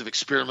different types of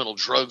experimental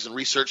drugs and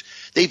research,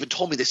 they even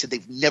told me, they said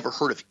they've never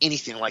heard of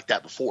anything like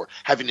that before,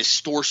 having to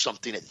store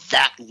something at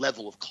that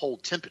level of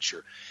cold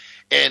temperature.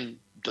 And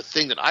the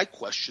thing that I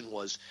questioned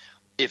was,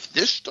 if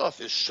this stuff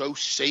is so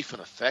safe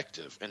and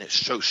effective and it's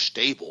so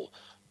stable,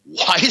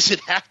 why does it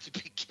have to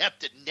be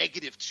kept at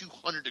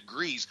 -200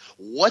 degrees?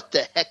 What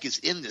the heck is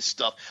in this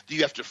stuff? Do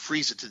you have to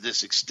freeze it to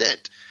this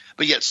extent?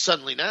 But yet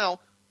suddenly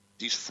now,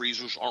 these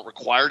freezers aren't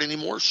required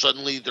anymore.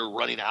 Suddenly they're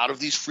running out of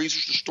these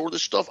freezers to store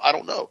this stuff. I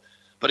don't know.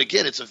 But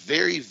again, it's a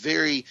very,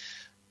 very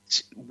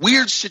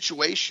weird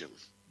situation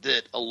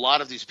that a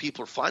lot of these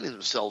people are finding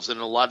themselves in,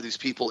 and a lot of these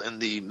people in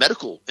the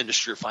medical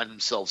industry are finding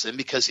themselves in,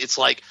 because it's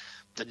like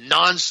the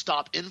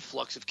nonstop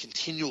influx of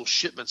continual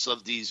shipments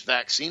of these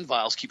vaccine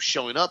vials keep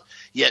showing up,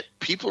 yet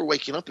people are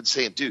waking up and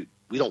saying, dude,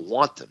 we don't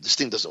want them. This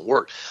thing doesn't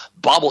work.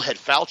 Bobblehead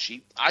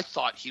Fauci, I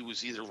thought he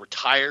was either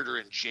retired or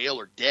in jail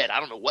or dead. I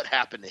don't know what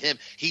happened to him.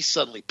 He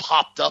suddenly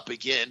popped up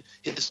again.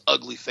 His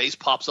ugly face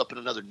pops up in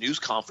another news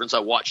conference I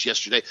watched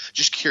yesterday.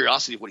 Just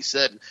curiosity of what he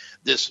said.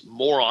 This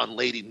moron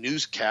lady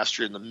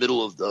newscaster in the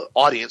middle of the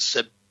audience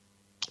said,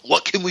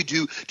 what can we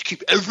do to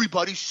keep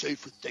everybody safe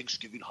for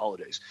Thanksgiving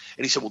holidays?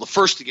 And he said, well, the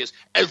first thing is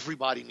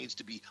everybody needs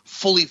to be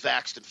fully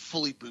vaxxed and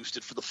fully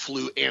boosted for the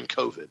flu and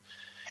COVID.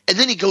 And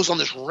then he goes on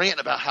this rant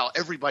about how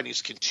everybody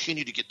needs to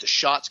continue to get the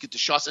shots.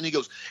 And he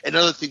goes,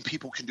 another thing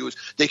people can do is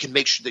they can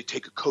make sure they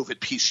take a COVID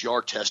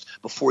PCR test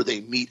before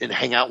they meet and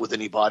hang out with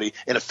anybody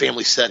in a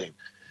family setting.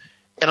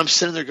 And I'm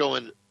sitting there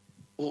going,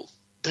 well,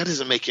 that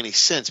doesn't make any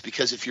sense,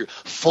 because if you're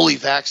fully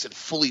vaxxed and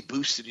fully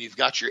boosted and you've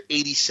got your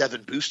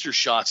 87 booster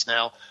shots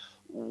now,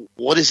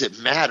 what does it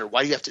matter?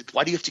 Why do you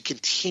have to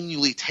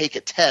continually take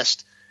a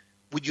test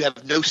when you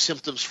have no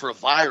symptoms for a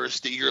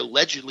virus that you're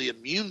allegedly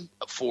immune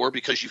for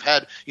because you've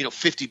had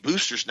 50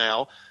 boosters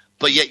now,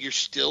 but yet you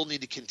still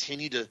need to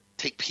continue to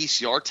take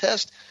PCR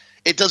tests?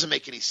 It doesn't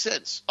make any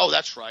sense. Oh,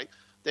 that's right.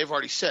 They've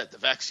already said the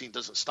vaccine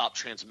doesn't stop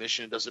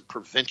transmission. It doesn't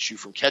prevent you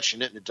from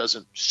catching it, and it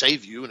doesn't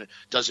save you, and it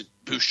doesn't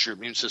boost your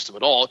immune system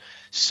at all. It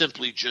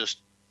simply just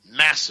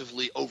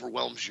massively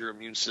overwhelms your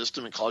immune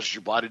system and causes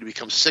your body to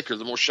become sicker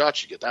the more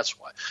shots you get. That's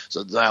why.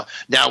 So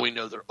now we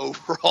know their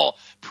overall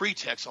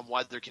pretext on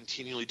why they're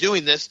continually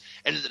doing this.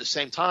 And at the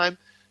same time,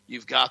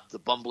 you've got the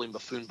bumbling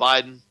buffoon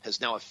Biden has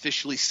now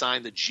officially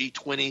signed the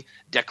G20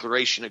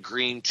 declaration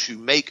agreeing to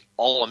make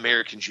all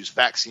Americans use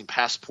vaccine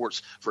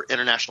passports for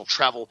international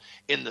travel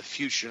in the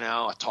future.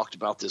 Now, I talked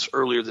about this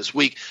earlier this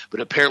week, but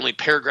apparently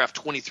paragraph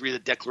 23 of the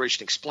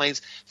declaration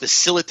explains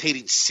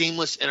facilitating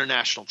seamless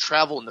international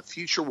travel in the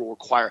future will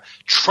require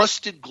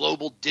trusted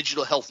global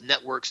digital health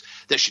networks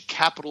that should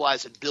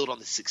capitalize and build on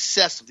the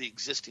success of the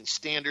existing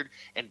standard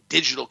and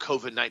digital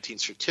COVID-19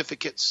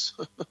 certificates.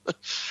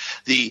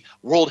 The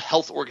World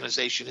Health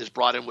Organization has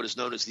brought in what is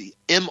known as the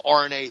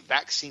mRNA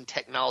Vaccine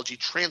Technology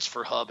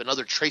Transfer Hub and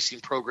other tracing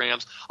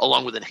programs,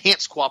 along with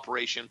enhanced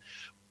cooperation.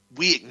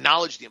 We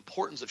acknowledge the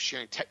importance of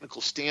sharing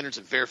technical standards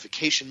and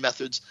verification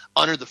methods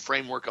under the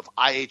framework of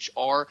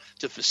IHR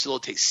to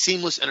facilitate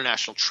seamless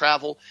international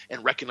travel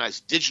and recognize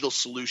digital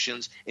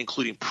solutions,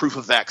 including proof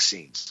of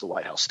vaccines, the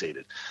White House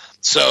stated.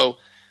 So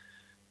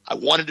I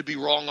wanted to be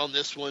wrong on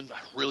this one. I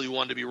really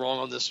wanted to be wrong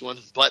on this one,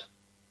 but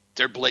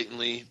they're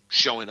blatantly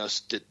showing us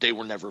that they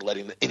were never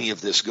letting any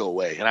of this go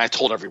away. And I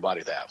told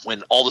everybody that.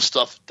 When all the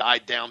stuff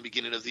died down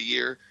beginning of the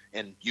year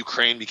and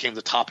Ukraine became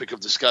the topic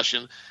of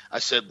discussion, I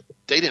said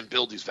they didn't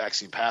build these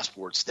vaccine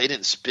passports. They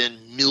didn't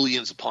spend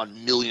millions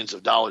upon millions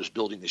of dollars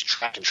building these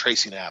track and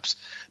tracing apps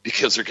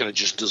because they're going to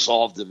just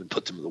dissolve them and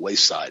put them to the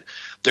wayside.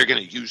 They're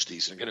going to use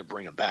these and they're going to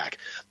bring them back.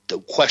 The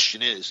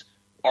question is,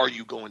 Are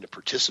you going to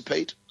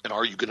participate, and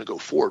are you going to go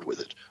forward with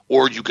it?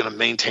 Or are you going to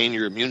maintain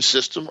your immune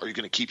system? Are you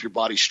going to keep your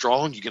body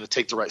strong? You're going to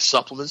take the right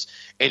supplements,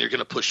 and you're going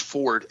to push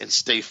forward and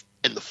stay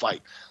in the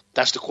fight?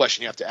 That's the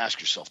question you have to ask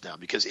yourself now,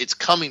 because it's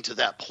coming to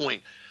that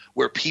point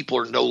where people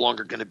are no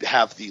longer going to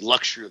have the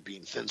luxury of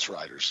being fence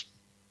riders.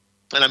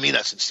 And I mean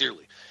that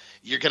sincerely.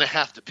 You're going to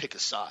have to pick a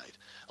side.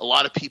 A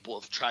lot of people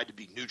have tried to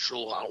be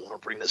neutral. I don't want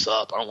to bring this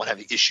up. I don't want to have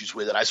any issues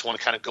with it. I just want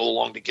to kind of go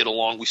along to get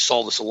along. We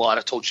saw this a lot.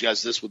 I told you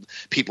guys this with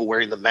people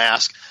wearing the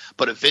mask.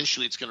 But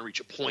eventually it's going to reach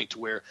a point to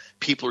where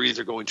people are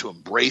either going to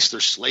embrace their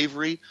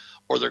slavery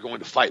or they're going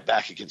to fight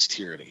back against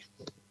tyranny.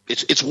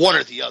 It's one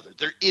or the other.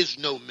 There is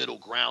no middle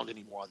ground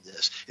anymore on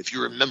this. If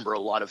you remember a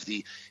lot of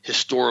the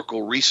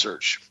historical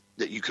research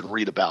that you can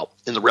read about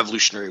in the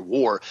Revolutionary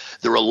War,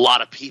 there were a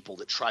lot of people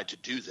that tried to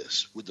do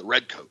this with the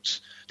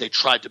redcoats. They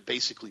tried to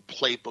basically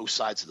play both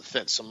sides of the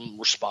fence. Some of them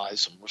were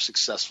spies, some were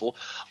successful.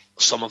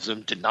 Some of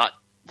them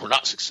were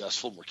not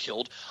successful and were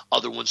killed.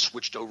 Other ones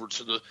switched over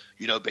to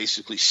the,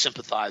 basically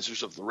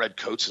sympathizers of the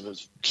redcoats and of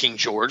King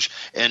George,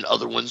 and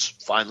other ones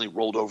finally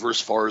rolled over as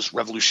far as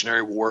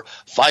Revolutionary War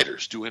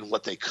fighters doing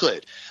what they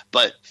could.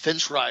 But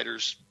fence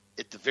riders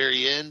at the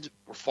very end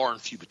were far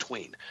and few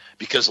between,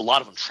 because a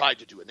lot of them tried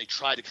to do it. And they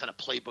tried to kind of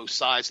play both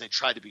sides, and they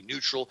tried to be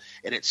neutral.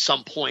 And at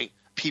some point,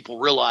 people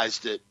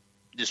realized that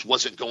this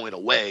wasn't going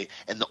away,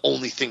 and the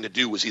only thing to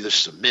do was either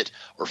submit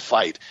or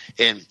fight.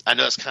 And I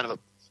know that's kind of a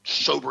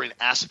sobering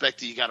aspect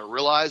that you got to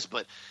realize,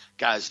 but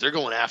guys, they're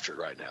going after it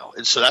right now.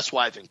 And so that's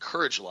why I've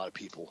encouraged a lot of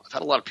people. I've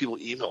had a lot of people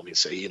email me and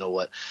say, you know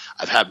what,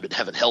 been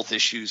having health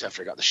issues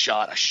after I got the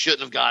shot. I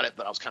shouldn't have got it,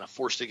 but I was kind of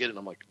forced to get it. And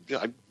I'm like,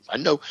 yeah, I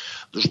know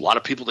there's a lot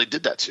of people they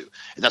did that to.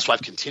 And that's why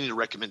I've continued to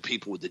recommend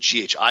people with the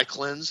GHI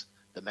cleanse,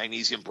 the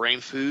magnesium brain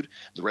food,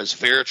 the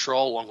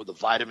resveratrol, along with the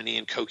vitamin E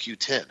and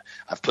CoQ10.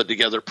 I've put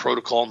together a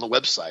protocol on the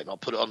website, and I'll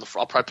probably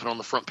put it on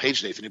the front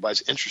page today if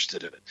anybody's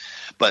interested in it.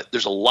 But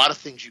there's a lot of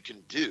things you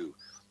can do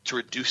to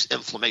reduce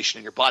inflammation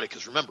in your body,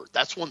 because remember,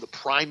 that's one of the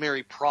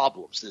primary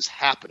problems that is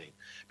happening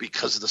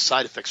because of the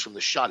side effects from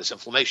the shot is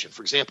inflammation.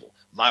 For example,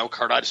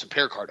 myocarditis and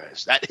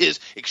pericarditis. That is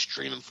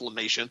extreme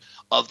inflammation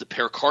of the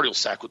pericardial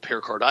sac with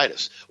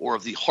pericarditis, or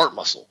of the heart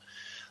muscle.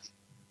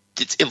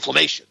 It's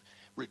inflammation.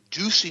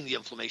 Reducing the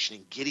inflammation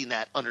and getting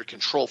that under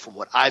control, from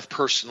what I've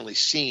personally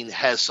seen,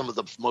 has some of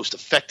the most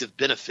effective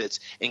benefits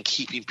in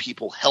keeping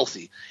people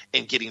healthy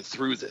and getting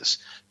through this.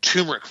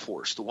 Turmeric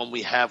Force, the one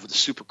we have with the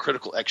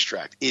supercritical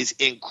extract, is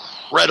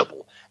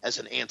incredible as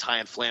an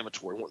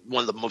anti-inflammatory,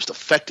 one of the most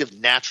effective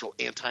natural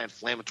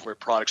anti-inflammatory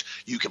products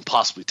you can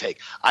possibly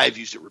take. I have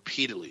used it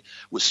repeatedly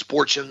with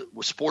sports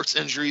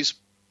injuries,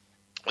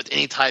 with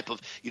any type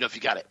of, if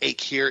you got an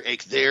ache here,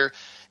 ache there.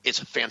 It's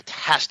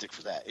fantastic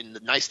for that. And the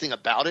nice thing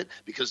about it,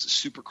 because the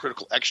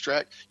supercritical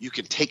extract, you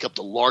can take up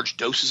the large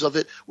doses of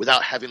it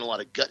without having a lot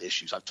of gut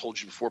issues. I've told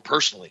you before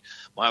personally,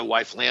 my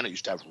wife Lana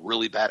used to have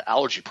really bad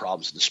allergy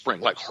problems in the spring,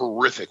 like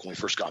horrific when we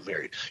first got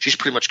married. She's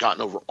pretty much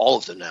gotten over all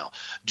of them now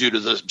due to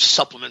the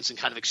supplements and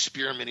kind of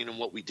experimenting in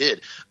what we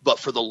did. But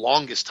for the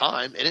longest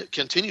time, and it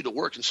continued to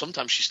work, and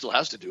sometimes she still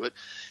has to do it,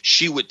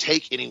 she would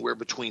take anywhere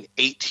between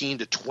 18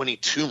 to 20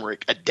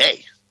 turmeric a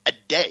day.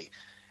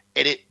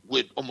 And it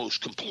would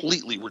almost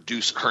completely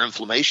reduce her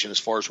inflammation as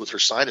far as with her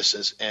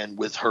sinuses and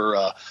with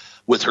her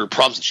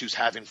problems that she was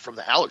having from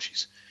the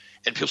allergies.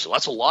 And people said, well,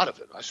 that's a lot of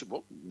it. I said,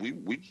 well, we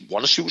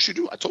want to see what you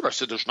do. I told her, I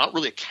said, there's not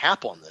really a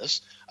cap on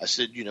this. I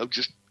said,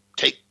 just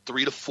take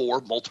 3 to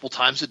 4 multiple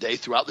times a day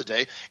throughout the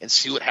day and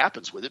see what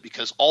happens with it,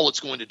 because all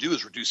it's going to do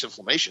is reduce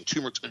inflammation.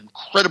 Turmeric's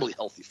incredibly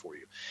healthy for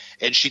you.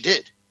 And she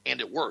did. And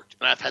it worked.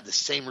 And I've had the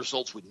same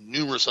results with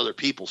numerous other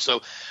people.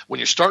 So when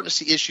you're starting to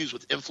see issues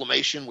with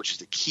inflammation, which is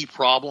the key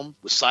problem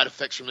with side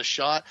effects from the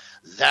shot,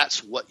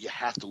 that's what you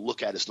have to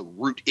look at as the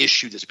root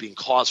issue that's being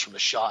caused from the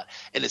shot,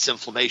 and it's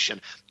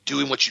inflammation.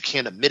 Doing what you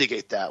can to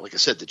mitigate that. Like I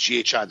said, the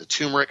GHI and the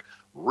turmeric,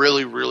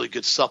 really, really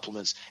good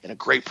supplements and a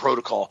great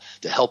protocol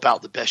to help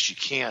out the best you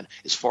can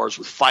as far as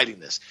with fighting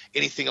this.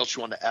 Anything else you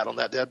want to add on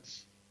that, Deb?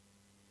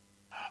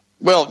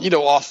 Well,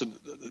 Austin,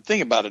 the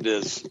thing about it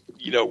is,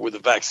 with the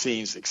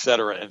vaccines, et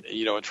cetera,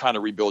 and trying to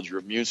rebuild your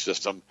immune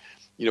system,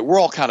 we're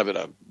all kind of at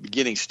a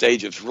beginning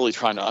stage of really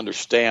trying to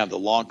understand the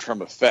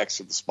long-term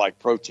effects of the spike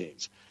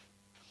proteins.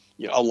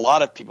 A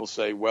lot of people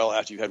say, well,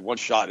 after you've had one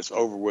shot, it's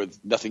over with,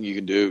 nothing you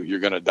can do, you're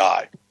going to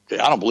die.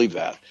 Okay, I don't believe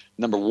that.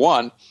 Number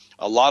one,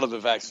 a lot of the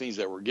vaccines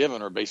that were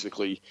given are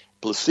basically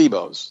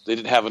placebos. They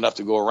didn't have enough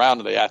to go around,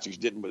 and they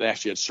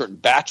actually had certain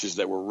batches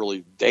that were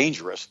really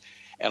dangerous.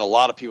 And a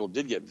lot of people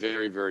did get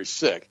very, very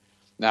sick.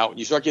 Now, when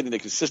you start getting the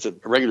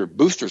consistent, regular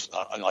boosters,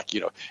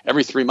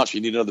 every 3 months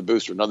you need another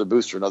booster.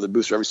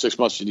 Every 6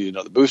 months you need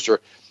another booster.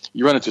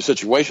 You run into a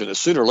situation that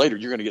sooner or later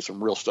you're going to get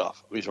some real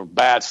stuff, some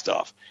bad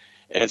stuff.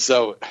 And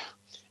so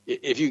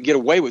if you get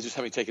away with just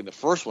having taken the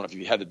first one, if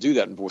you had to do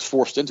that and was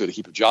forced into it to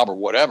keep a job or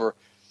whatever,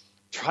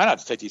 try not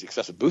to take these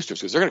excessive boosters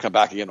because they're going to come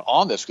back again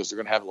on this because they're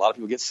going to have a lot of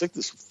people get sick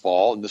this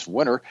fall and this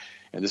winter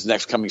and this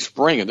next coming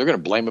spring, and they're going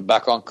to blame it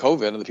back on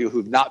COVID and the people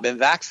who've not been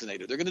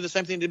vaccinated. They're going to do the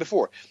same thing they did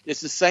before.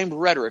 It's the same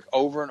rhetoric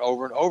over and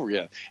over and over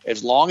again.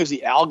 As long as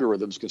the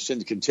algorithms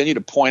continue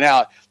to point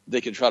out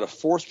they can try to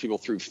force people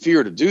through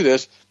fear to do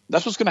this,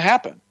 that's what's going to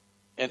happen.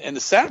 And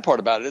the sad part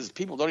about it is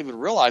people don't even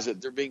realize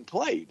that they're being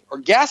played or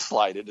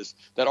gaslighted, as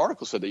that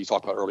article said that you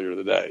talked about earlier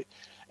today.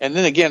 And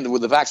then again,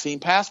 with the vaccine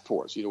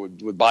passports,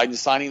 with Biden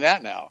signing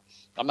that now,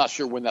 I'm not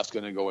sure when that's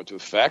going to go into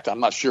effect.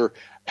 I'm not sure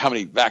how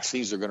many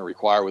vaccines they're going to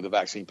require with the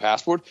vaccine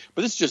passport,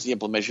 but this is just the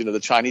implementation of the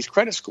Chinese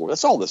credit score.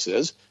 That's all this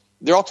is.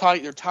 They're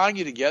tying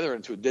you together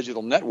into a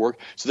digital network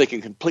so they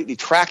can completely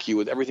track you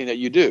with everything that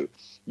you do.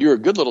 You're a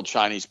good little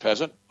Chinese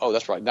peasant. Oh,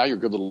 that's right. Now you're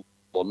a good little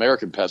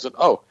American peasant.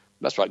 Oh,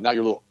 that's right. Now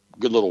you're a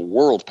good little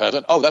world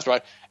peasant. Oh, that's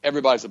right.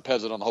 Everybody's a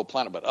peasant on the whole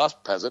planet, but us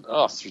peasant.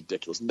 Oh, it's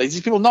ridiculous. And these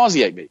people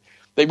nauseate me.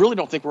 They really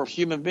don't think we're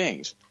human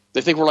beings.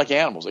 They think we're like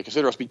animals. They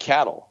consider us to be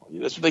cattle.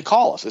 That's what they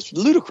call us. It's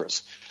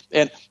ludicrous.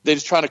 And they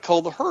just try to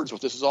cull the herds,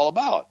 what this is all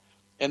about.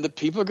 And the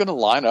people are going to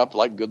line up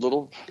like good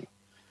little,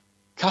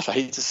 gosh, I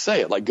hate to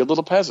say it, like good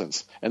little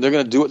peasants. And they're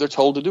going to do what they're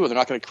told to do. And they're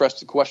not going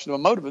to question the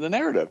motive in the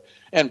narrative.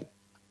 And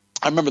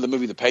I remember the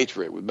movie The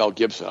Patriot with Mel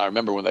Gibson. I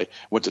remember when they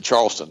went to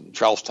Charleston,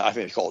 I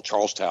think they call it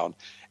Charlestown,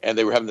 and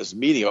they were having this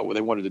meeting about what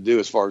they wanted to do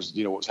as far as,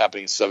 what was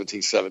happening in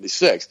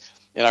 1776.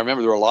 And I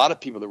remember there were a lot of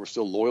people that were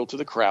still loyal to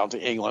the crown,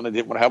 to England, and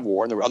didn't want to have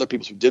war. And there were other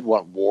people who did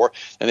want war,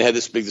 and they had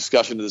this big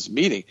discussion in this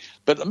meeting.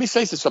 But let me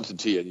say something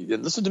to you,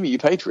 and listen to me, you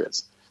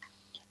patriots.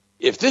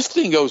 If this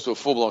thing goes to a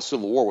full-blown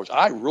civil war, which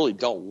I really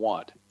don't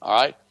want, all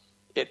right,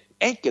 it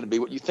ain't going to be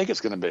what you think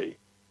it's going to be.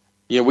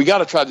 We got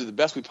to try to do the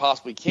best we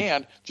possibly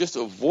can just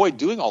to avoid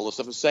doing all this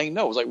stuff and saying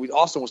no. It was like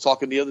Austin was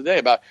talking the other day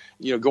about,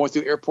 going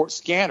through airport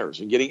scanners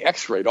and getting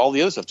x-rayed, all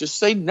the other stuff. Just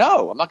say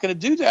no, I'm not going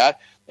to do that,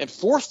 and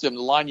force them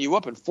to line you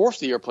up and force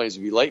the airplanes to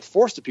be late,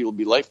 force the people to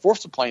be late,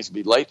 force the planes to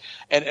be late.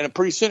 And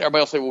pretty soon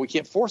everybody will say, well, we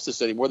can't force this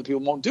anymore. The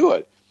people won't do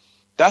it.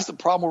 That's the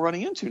problem we're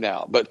running into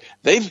now. But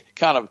they've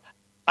kind of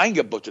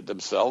anger-butchered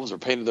themselves or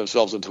painted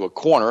themselves into a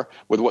corner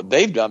with what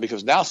they've done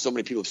because now so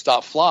many people have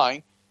stopped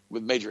flying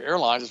with major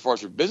airlines as far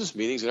as their business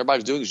meetings, and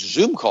everybody's doing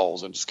Zoom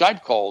calls and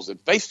Skype calls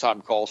and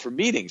FaceTime calls for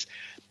meetings.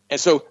 And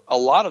so a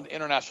lot of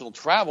international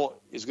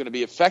travel is going to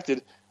be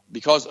affected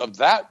because of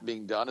that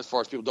being done, as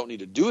far as people don't need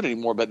to do it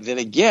anymore. But then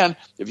again,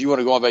 if you want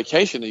to go on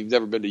vacation and you've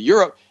never been to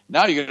Europe,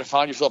 now you're going to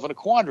find yourself in a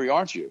quandary,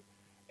 aren't you?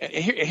 And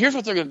here's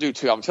what they're going to do,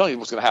 too. I'm telling you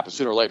what's going to happen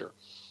sooner or later.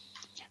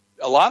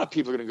 A lot of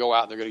people are going to go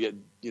out and they're going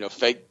to get,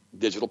 fake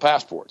digital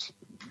passports.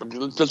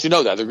 Don't you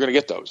know that? They're going to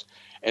get those.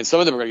 And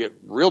some of them are going to get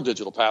real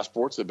digital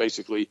passports that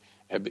basically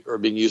are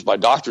being used by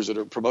doctors that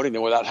are promoting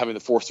them without having to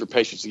force their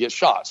patients to get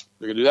shots.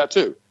 They're going to do that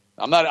too.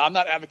 I'm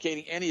not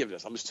advocating any of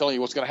this. I'm just telling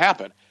you what's going to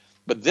happen.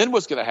 But then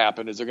what's going to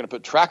happen is they're going to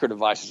put tracker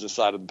devices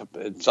inside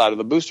of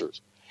the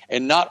boosters.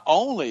 And not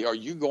only are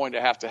you going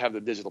to have the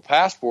digital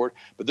passport,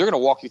 but they're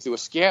going to walk you through a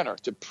scanner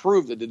to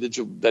prove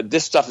that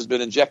this stuff has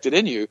been injected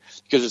in you,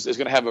 because it's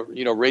going to have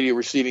a radio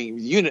receiving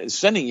unit and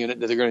sending unit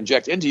that they're going to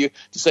inject into you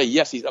to say,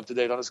 yes, he's up to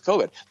date on his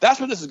COVID. That's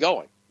where this is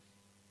going.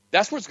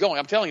 That's where it's going.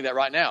 I'm telling you that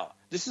right now.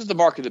 This is the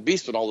mark of the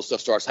beast when all this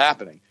stuff starts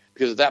happening,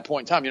 because at that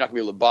point in time, you're not going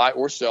to be able to buy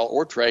or sell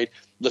or trade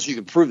unless you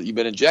can prove that you've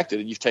been injected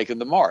and you've taken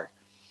the mark.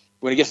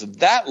 When it gets to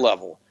that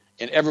level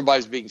and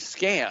everybody's being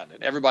scanned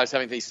and everybody's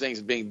having these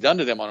things being done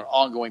to them on an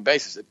ongoing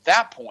basis, at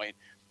that point,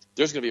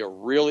 there's going to be a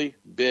really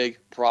big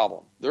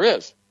problem. There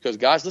is. Because,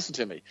 guys, listen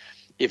to me.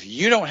 If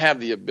you don't have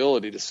the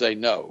ability to say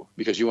no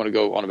because you want to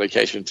go on a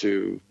vacation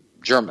to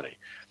Germany,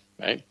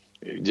 right?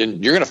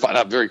 Then you're going to find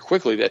out very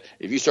quickly that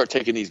if you start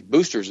taking these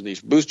boosters and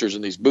these boosters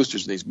and these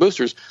boosters and these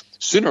boosters,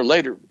 sooner or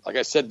later, like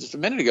I said just a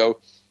minute ago,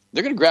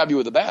 they're going to grab you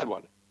with a bad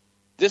one.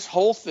 This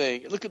whole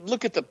thing,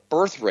 look at the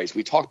birth rates.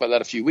 We talked about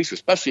that a few weeks ago,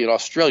 especially in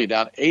Australia,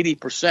 down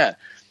 80%.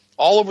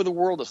 All over the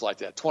world it's like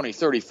that, 20,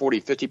 30,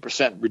 40,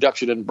 50%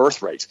 reduction in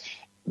birth rates.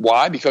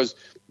 Why? Because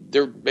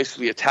they're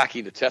basically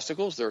attacking the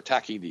testicles, they're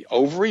attacking the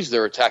ovaries,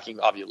 they're attacking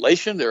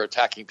ovulation, they're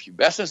attacking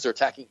pubescence, they're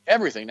attacking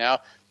everything now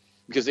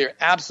because they're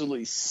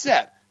absolutely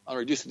set on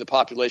reducing the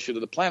population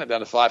of the planet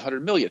down to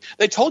 500 million.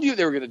 They told you what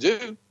they were going to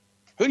do.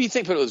 Who do you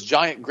think put those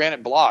giant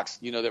granite blocks,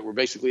 that were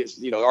basically,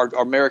 our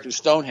American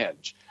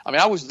Stonehenge? I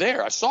mean, I was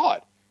there. I saw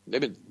it.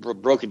 They've been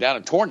broken down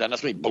and torn down.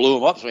 That's when he blew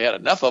them up, so we had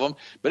enough of them.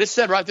 But it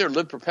said right there,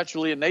 live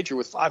perpetually in nature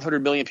with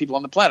 500 million people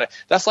on the planet.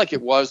 That's like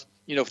it was,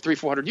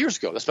 300-400 years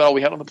ago. That's about all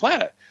we had on the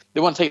planet.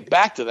 They want to take it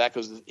back to that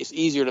because it's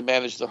easier to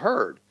manage the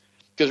herd.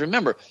 Because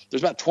remember,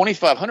 there's about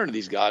 2,500 of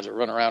these guys that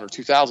run around, or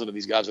 2,000 of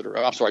these guys that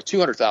are,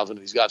 200,000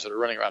 of these guys that are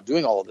running around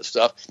doing all of this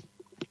stuff.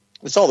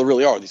 That's all there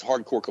really are. These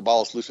hardcore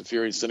Kabbalists,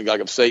 Luciferians, synagogue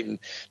of Satan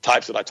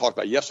types that I talked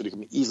about yesterday can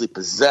be easily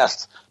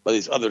possessed by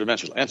these other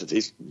dimensional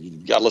entities.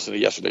 You got to listen to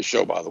yesterday's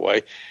show, by the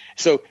way.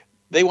 So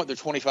they want their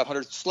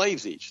 2,500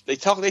 slaves each. They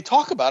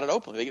talk about it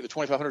openly. They get the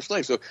 2,500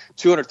 slaves. So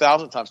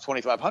 200,000 times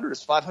 2,500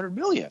 is 500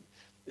 million.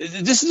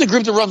 This is the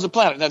group that runs the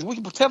planet. Now, we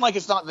can pretend like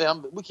it's not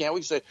them, but we can't. We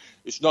can say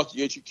it's not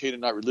the ancient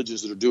Canaanite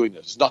religions that are doing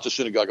this. It's not the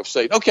synagogue of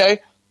Satan. Okay.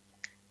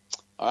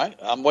 All right,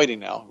 I'm waiting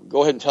now.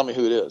 Go ahead and tell me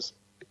who it is.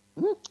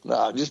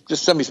 No,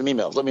 just send me some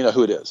emails. Let me know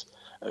who it is.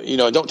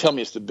 Don't tell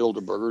me it's the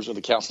Bilderbergers or the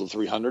Council of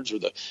 300s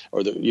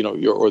or the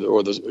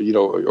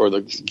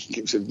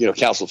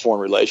Council of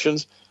Foreign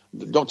Relations.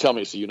 Don't tell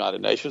me it's the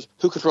United Nations.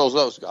 Who controls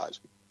those guys?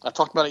 I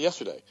talked about it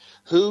yesterday.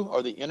 Who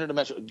are the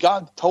interdimensional?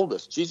 God told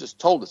us, Jesus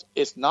told us,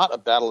 it's not a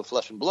battle of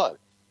flesh and blood.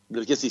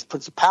 But against these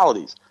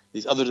principalities,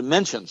 these other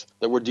dimensions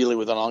that we're dealing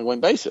with on an ongoing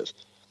basis.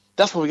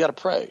 That's why we got to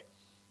pray.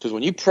 Because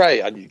when you pray,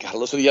 you got to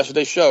listen to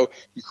yesterday's show,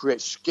 you create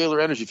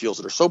scalar energy fields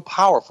that are so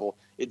powerful,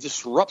 it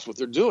disrupts what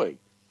they're doing.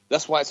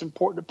 That's why it's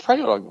important to pray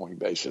on an ongoing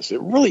basis.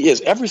 It really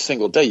is. Every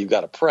single day you've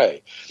got to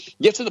pray.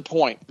 Get to the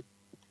point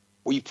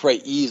where you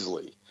pray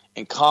easily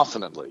and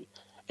confidently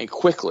and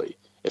quickly.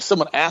 If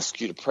someone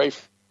asks you to pray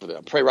for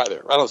them, pray right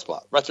there, right on the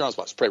spot, right there on the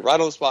spot. Just pray right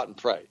on the spot and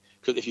pray.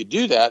 Because if you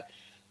do that,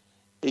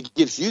 it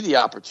gives you the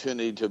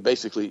opportunity to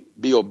basically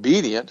be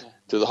obedient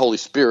to the Holy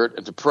Spirit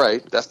and to pray.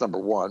 That's number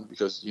one,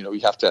 because, you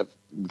have to have,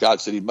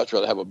 God said he'd much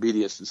rather have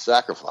obedience than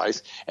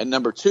sacrifice. And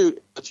number two,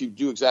 that you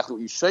do exactly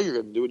what you say you're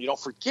going to do and you don't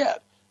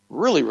forget.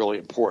 Really, really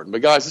important.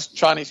 But guys, this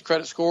Chinese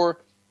credit score,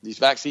 these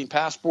vaccine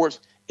passports,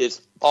 it's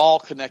all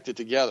connected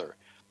together.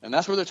 And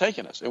that's where they're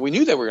taking us. And we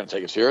knew they were going to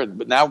take us here,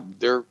 but now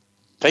they're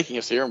taking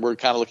us here and we're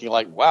kind of looking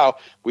like, wow,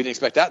 we didn't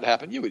expect that to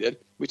happen. Yeah, we did.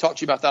 We talked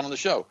to you about that on the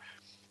show.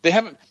 They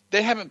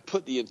haven't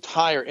put the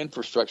entire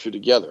infrastructure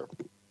together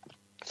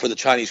for the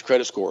Chinese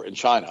credit score in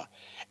China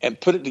and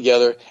put it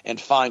together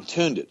and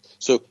fine-tuned it.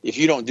 So if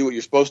you don't do what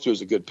you're supposed to as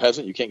a good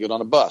peasant, you can't get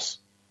on a bus.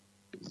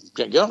 You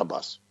can't get on a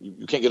bus.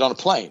 You can't get on a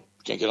plane.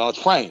 You can't get on a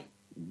train.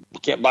 You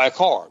can't buy a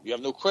car. You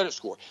have no credit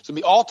score. It's going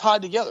to be all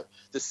tied together.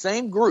 The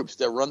same groups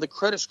that run the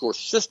credit score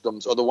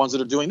systems are the ones that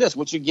are doing this,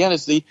 which again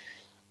is the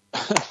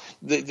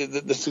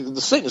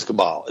Satanist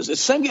cabal.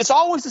 It's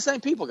always the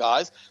same people,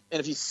 guys. And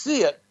if you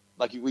see it,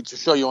 like we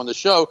show you on the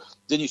show,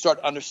 then you start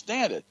to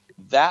understand it.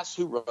 That's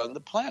who run the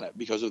planet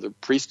because of their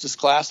priestess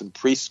class and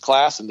priest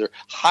class and their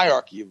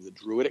hierarchy of the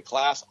druidic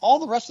class, all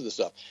the rest of the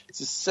stuff. It's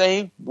the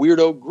same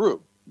weirdo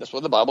group. That's why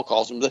the Bible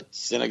calls them the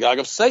synagogue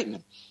of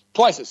Satan.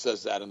 Twice it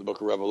says that in the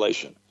book of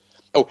Revelation.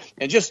 Oh,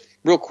 and just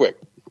real quick,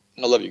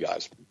 I love you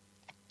guys,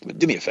 but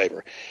do me a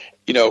favor.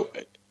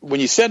 When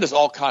you send us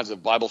all kinds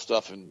of Bible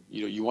stuff and,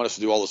 you want us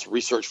to do all this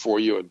research for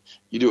you and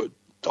you do it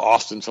to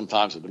Austin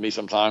sometimes and to me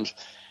sometimes,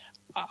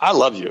 I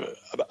love you.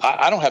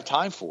 I don't have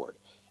time for it.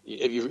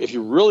 If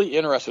you're really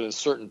interested in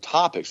certain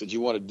topics that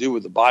you want to do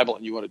with the Bible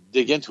and you want to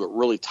dig into it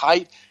really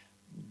tight,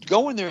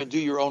 go in there and do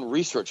your own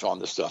research on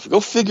this stuff. Go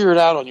figure it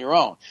out on your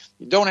own.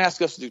 Don't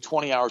ask us to do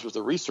 20 hours worth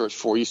of research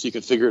for you so you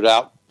can figure it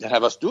out and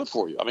have us do it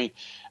for you. I mean,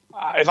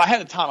 if I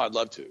had the time, I'd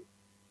love to.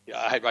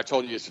 I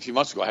told you this a few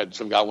months ago. I had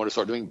some guy wanted to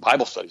start doing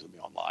Bible studies with me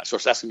online. So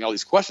he asking me all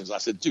these questions. And I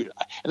said, dude,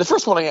 and the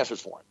first one I answered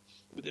for him.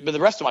 But the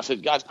rest of them, I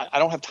said, guys, I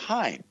don't have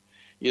time.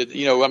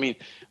 I mean,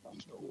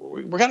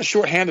 we're kind of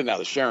shorthanded now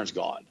that Sharon's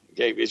gone.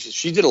 Okay,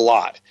 she did a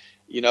lot,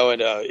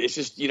 and it's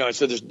just,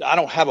 so I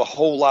don't have a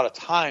whole lot of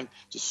time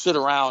to sit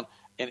around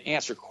and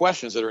answer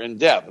questions that are in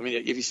depth. I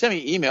mean, if you send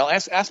me an email,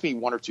 ask me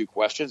one or two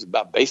questions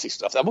about basic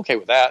stuff. I'm okay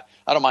with that.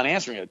 I don't mind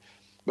answering it.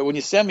 But when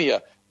you send me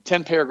a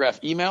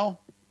 10-paragraph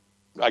email,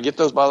 I get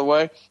those, by the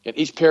way, and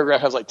each paragraph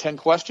has like 10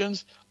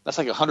 questions. That's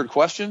like 100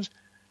 questions.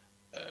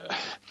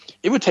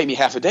 It would take me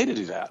half a day to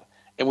do that.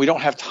 And we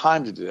don't have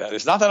time to do that.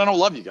 It's not that I don't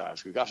love you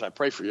guys. Because, gosh, I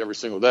pray for you every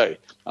single day.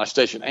 I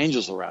station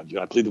angels around you.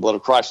 I plead the blood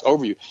of Christ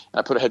over you. And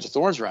I put a hedge of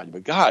thorns around you.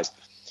 But, guys,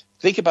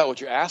 think about what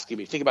you're asking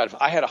me. Think about if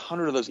I had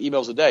 100 of those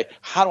emails a day,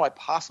 how do I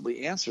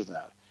possibly answer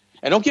that?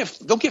 And don't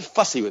get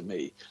fussy with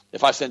me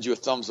if I send you a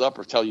thumbs up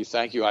or tell you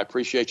thank you, I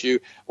appreciate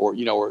you, or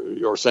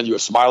or send you a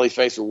smiley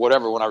face or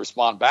whatever when I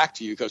respond back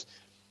to you, because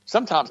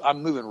sometimes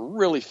I'm moving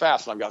really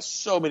fast and I've got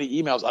so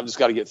many emails I've just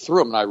got to get through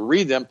them and I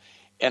read them.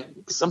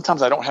 And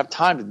sometimes I don't have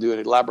time to do an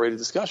elaborated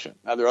discussion.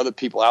 Now, there are other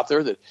people out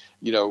there that,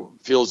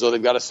 feel as though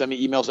they've got to send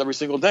me emails every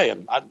single day.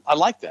 And I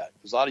like that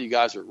because a lot of you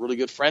guys are really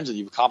good friends and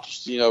you've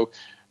accomplished, a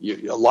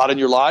lot in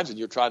your lives and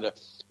you're trying to,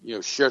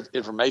 share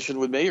information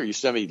with me or you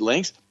send me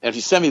links. And if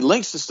you send me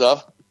links to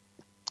stuff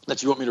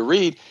that you want me to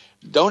read,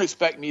 don't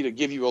expect me to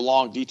give you a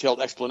long,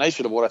 detailed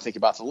explanation of what I think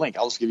about the link.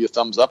 I'll just give you a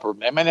thumbs up or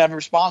I may not even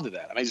respond to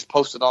that. I may just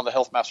post it on the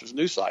Health Masters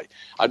news site.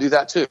 I do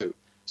that too.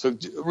 So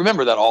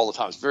remember that all the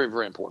time. It's very,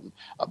 very important.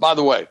 By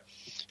the way,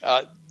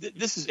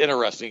 this is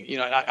interesting.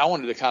 And I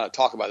wanted to kind of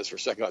talk about this for a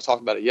second. I was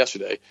talking about it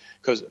yesterday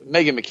because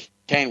Meghan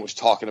McCain was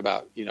talking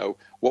about,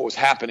 what was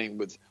happening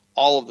with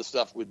all of the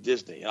stuff with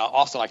Disney. And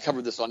Austin, I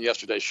covered this on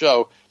yesterday's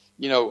show.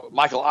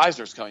 Michael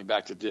Eisner's coming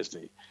back to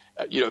Disney.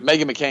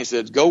 Meghan McCain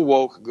said, go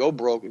woke, go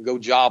broke, and go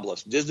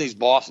jobless. Disney's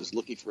boss is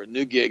looking for a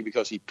new gig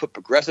because he put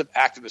progressive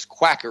activist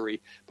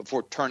quackery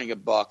before turning a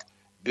buck.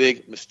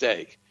 Big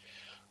mistake.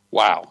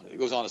 Wow. It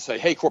goes on to say,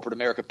 hey, corporate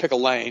America, pick a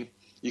lane.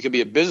 You can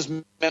be a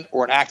businessman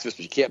or an activist,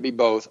 but you can't be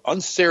both.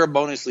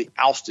 Unceremoniously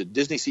ousted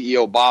Disney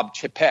CEO Bob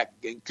Chapek.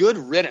 Good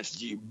riddance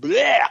to you.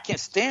 Bleh, I can't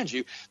stand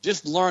you.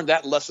 Just learned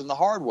that lesson the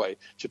hard way.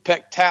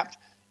 Chapek tapped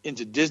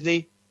into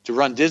Disney to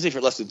run Disney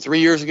for less than 3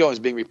 years ago and is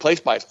being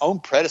replaced by its own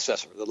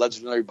predecessor. The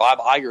legendary Bob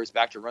Iger is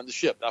back to run the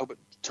ship. I hope it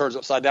turns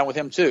upside down with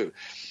him too.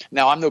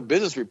 Now, I'm no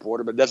business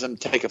reporter, but it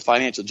doesn't take a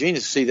financial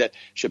genius to see that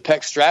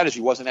Chapek's strategy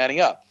wasn't adding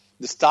up.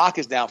 The stock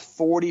is down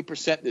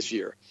 40% this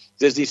year.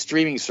 Disney's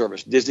streaming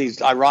service, Disney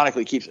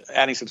ironically keeps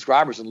adding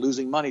subscribers and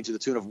losing money to the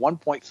tune of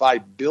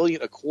 $1.5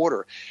 billion a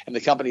quarter, and the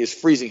company is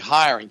freezing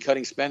hiring,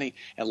 cutting spending,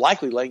 and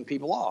likely laying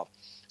people off.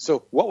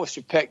 So what was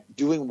Chapek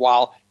doing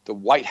while the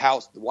White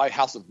House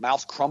of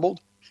Mouse crumbled?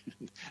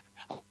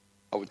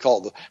 I would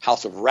call it the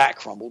House of Rat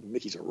crumbled.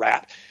 Mickey's a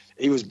rat.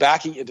 He was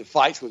backing into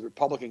fights with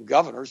Republican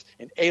governors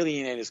and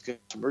alienating his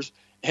customers,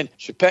 and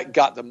Chapek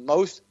got the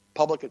most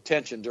public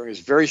attention during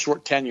his very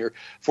short tenure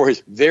for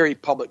his very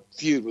public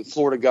feud with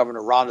Florida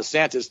Governor Ron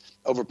DeSantis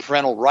over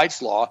parental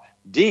rights law,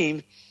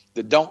 deemed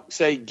the Don't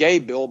Say Gay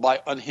bill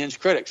by unhinged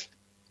critics.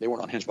 They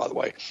weren't unhinged, by the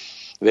way.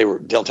 They're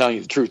telling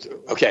you the truth.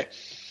 Okay.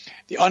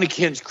 The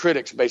unhinged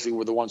critics basically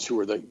were the ones who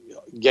were the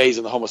gays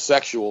and the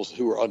homosexuals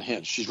who were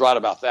unhinged. She's right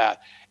about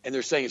that. And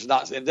they're saying it's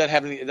not, it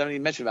doesn't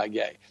even mention about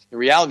gay. In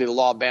reality, the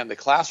law banned the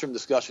classroom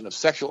discussion of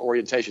sexual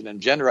orientation and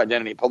gender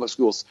identity in public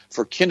schools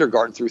for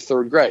kindergarten through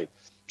third grade.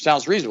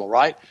 Sounds reasonable,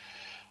 right?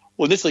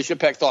 Well, initially,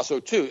 Chapek thought so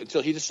too,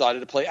 until he decided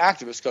to play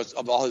activist because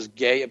of all his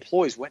gay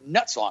employees went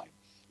nuts on him.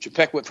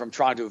 Chapek went from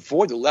trying to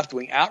avoid the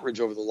left-wing outrage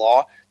over the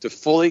law to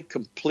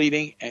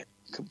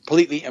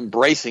completely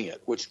embracing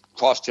it, which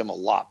cost him a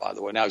lot, by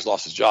the way. Now he's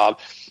lost his job.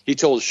 He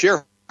told his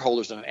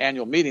shareholders in an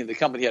annual meeting the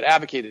company had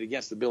advocated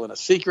against the bill in a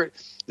secret.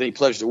 Then he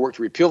pledged to work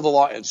to repeal the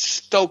law and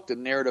stoke the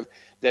narrative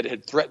that it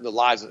had threatened the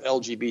lives of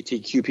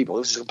LGBTQ people. It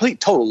was a complete,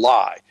 total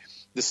lie.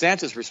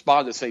 DeSantis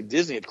responded to say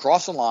Disney had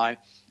crossed the line.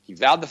 He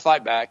vowed to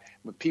fight back.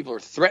 When people are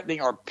threatening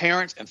our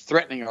parents and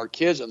threatening our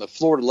kids, and the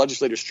Florida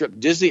legislature stripped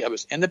Disney of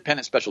its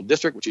independent special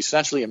district, which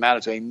essentially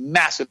amounted to a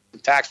massive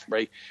tax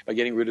break by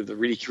getting rid of the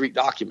Reedy Creek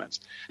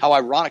documents. How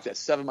ironic that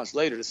 7 months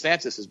later,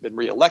 DeSantis has been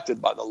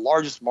reelected by the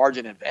largest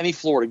margin of any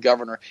Florida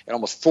governor in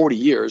almost 40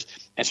 years,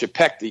 and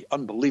Chapek, the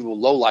unbelievable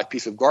low-life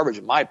piece of garbage,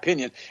 in my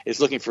opinion,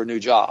 is looking for a new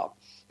job.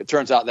 It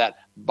turns out that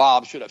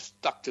Bob should have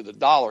stuck to the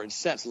dollar and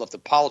cents and left the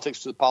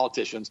politics to the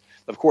politicians.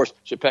 Of course,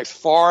 Chapek's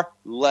far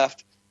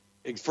left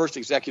first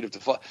executive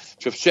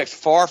Chapek's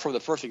far from the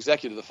first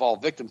executive to fall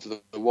victim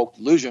to the woke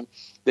delusion.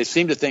 They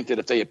seem to think that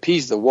if they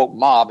appease the woke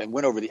mob and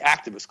win over the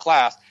activist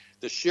class,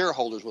 the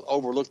shareholders will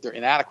overlook their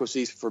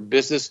inadequacies for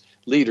business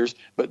leaders,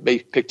 but may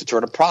pick to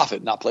turn a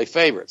profit, not play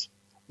favorites.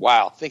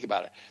 Wow, think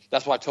about it.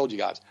 That's why I told you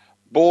guys,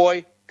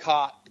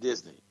 boycott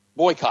Disney.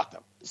 Boycott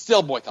them.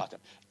 Still boycott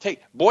them.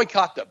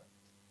 Boycott them.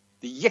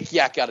 The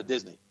yik-yak out of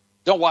Disney.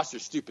 Don't watch their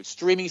stupid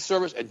streaming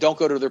service, and don't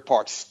go to their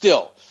parks.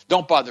 Still,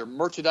 don't buy their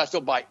merchandise.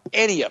 Don't buy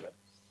any of it,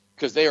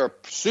 because they are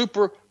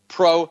super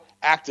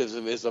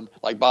pro-activism,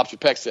 like Bob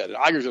Chapek said. And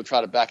Iger's going to try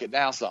to back it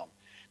down some.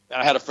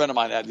 And I had a friend of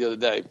mine the other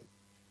day.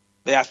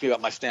 They asked me about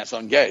my stance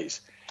on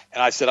gays,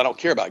 and I said I don't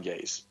care about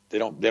gays. They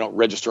don't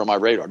register on my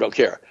radar. I don't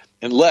care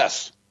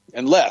unless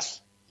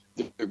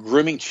they're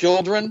grooming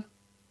children,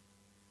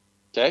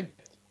 okay,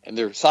 and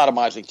they're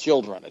sodomizing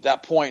children. At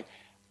that point,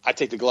 I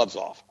take the gloves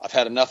off. I've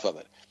had enough of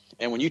it.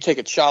 And when you take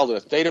a child in a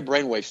theta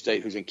brainwave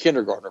state who's in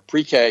kindergarten or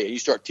pre-K, and you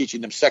start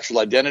teaching them sexual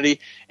identity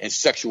and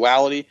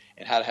sexuality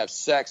and how to have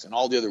sex and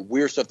all the other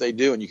weird stuff they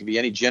do, and you can be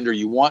any gender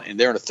you want, and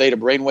they're in a theta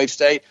brainwave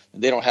state,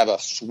 and they don't have a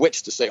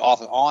switch to say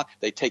off and on,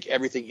 they take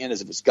everything in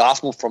as if it's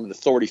gospel from an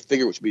authority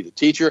figure, which would be the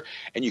teacher,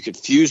 and you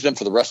confuse them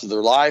for the rest of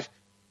their life.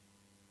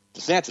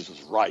 DeSantis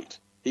was right.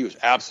 He was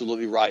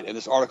absolutely right. And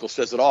this article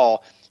says it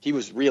all. He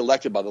was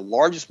reelected by the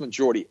largest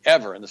majority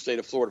ever in the state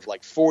of Florida for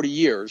like 40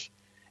 years.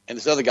 And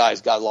this other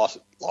guy's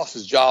lost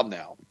his job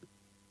now.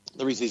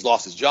 The reason he's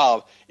lost his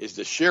job is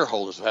the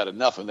shareholders have had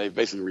enough, and they've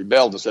basically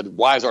rebelled and said,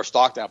 why is our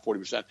stock down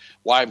 40%?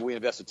 Why have we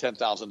invested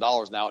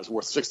 $10,000 now? It's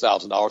worth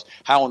 $6,000.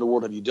 How in the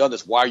world have you done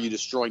this? Why are you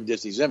destroying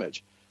Disney's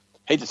image?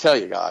 Hate to tell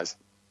you guys,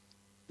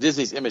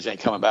 Disney's image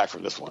ain't coming back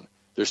from this one.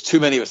 There's too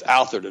many of us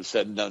out there that have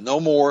said no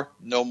more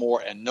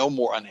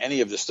on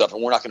any of this stuff,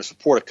 and we're not going to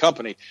support a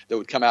company that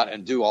would come out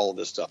and do all of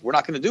this stuff. We're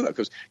not going to do it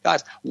because,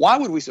 guys, why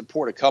would we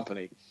support a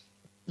company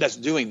that's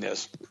doing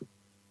this,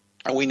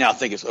 and we now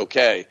think it's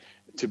okay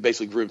to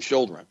basically groom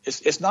children?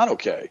 It's not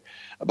okay.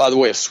 By the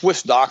way, a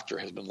Swiss doctor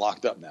has been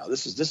locked up now.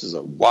 This is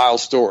a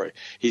wild story.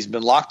 He's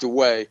been locked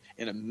away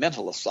in a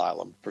mental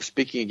asylum for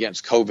speaking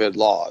against COVID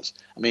laws.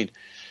 I mean,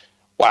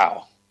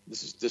 wow.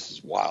 This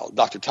is wild.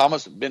 Dr.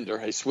 Thomas Binder,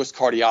 a Swiss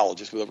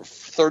cardiologist with over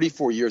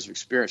 34 years of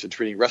experience in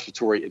treating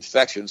respiratory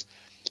infections,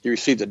 he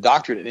received a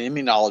doctorate in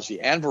immunology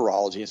and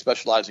virology and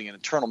specializing in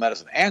internal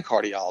medicine and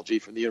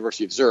cardiology from the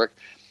University of Zurich.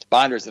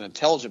 Binder is an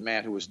intelligent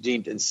man who was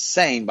deemed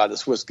insane by the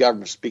Swiss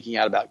government speaking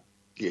out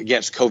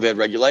against COVID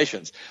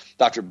regulations.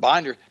 Dr.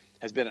 Binder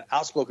has been an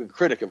outspoken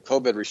critic of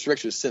COVID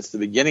restrictions since the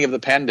beginning of the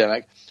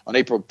pandemic. On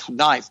April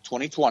 9th,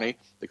 2020,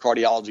 the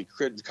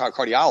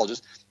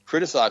cardiologist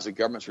criticized the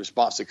government's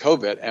response to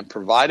COVID and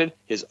provided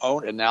his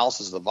own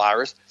analysis of the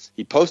virus.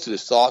 He posted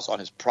his thoughts on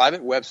his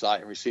private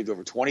website and received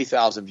over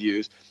 20,000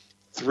 views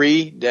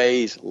 3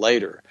 days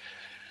later.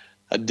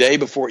 A day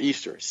before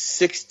Easter,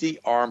 60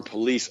 armed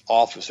police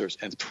officers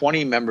and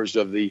 20 members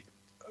of the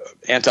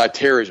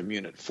anti-terrorism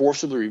unit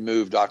forcibly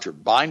removed Dr.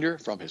 Binder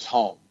from his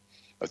home.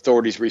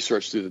 Authorities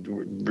searched through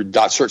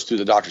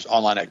the doctor's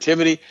online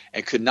activity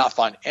and could not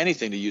find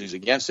anything to use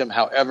against him.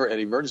 However, an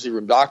emergency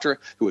room doctor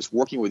who was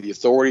working with the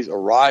authorities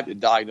arrived and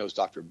diagnosed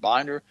Dr.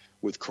 Binder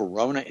with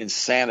corona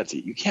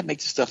insanity. You can't make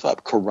this stuff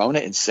up. Corona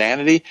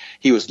insanity?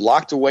 He was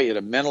locked away at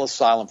a mental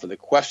asylum for the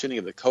questioning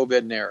of the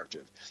COVID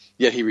narrative.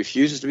 Yet he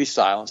refuses to be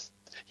silenced.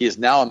 He is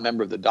now a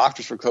member of the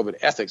Doctors for COVID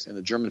Ethics and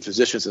the German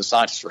Physicians and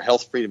Scientists for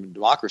Health, Freedom, and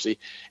Democracy,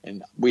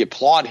 and we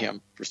applaud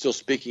him for still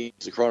speaking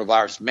against the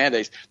coronavirus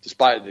mandates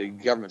despite the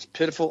government's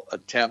pitiful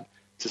attempt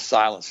to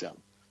silence him.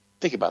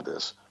 Think about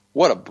this.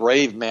 What a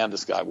brave man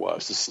this guy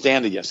was to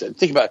stand against it.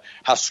 Think about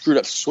how screwed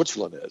up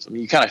Switzerland is. I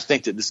mean, you kind of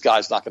think that this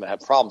guy's not going to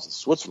have problems in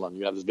Switzerland.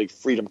 You have this big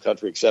freedom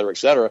country, et cetera, et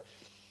cetera.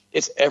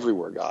 It's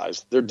everywhere,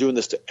 guys. They're doing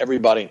this to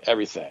everybody and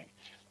everything.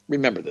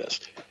 Remember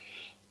this.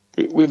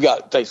 We've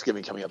got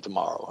Thanksgiving coming up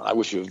tomorrow, and I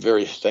wish you a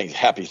very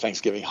happy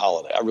Thanksgiving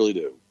holiday. I really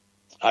do.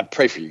 I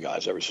pray for you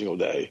guys every single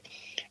day.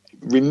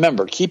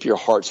 Remember, keep your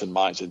hearts and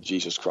minds in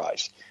Jesus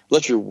Christ.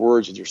 Let your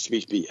words and your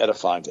speech be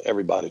edifying to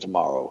everybody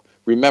tomorrow.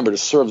 Remember to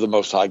serve the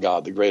Most High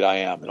God, the great I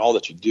am, and all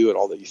that you do and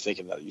all that you think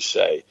and that you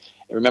say.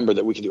 And remember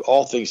that we can do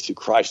all things through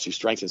Christ who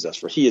strengthens us,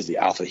 for he is the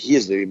Alpha, he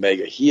is the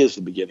Omega, he is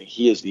the beginning,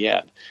 he is the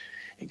end.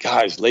 And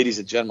guys, ladies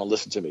and gentlemen,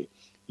 listen to me.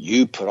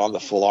 You put on the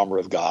full armor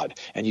of God,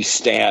 and you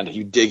stand,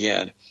 you dig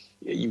in.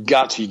 You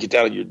get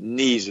down on your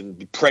knees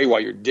and you pray while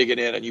you're digging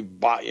in, and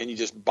you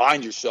just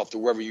bind yourself to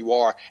wherever you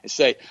are and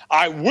say,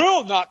 I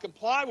will not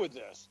comply with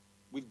this.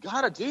 We've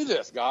got to do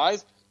this,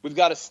 guys. We've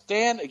got to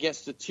stand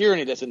against the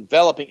tyranny that's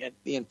enveloping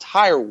the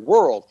entire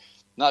world,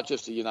 not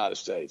just the United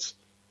States.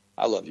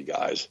 I love you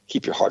guys.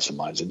 Keep your hearts and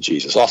minds in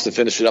Jesus. Austin,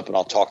 finish it up, and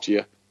I'll talk to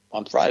you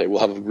on Friday.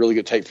 We'll have a really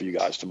good tape for you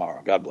guys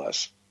tomorrow. God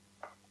bless.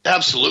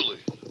 Absolutely.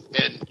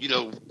 And,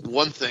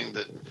 one thing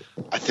that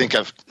I think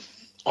I've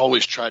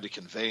always tried to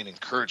convey and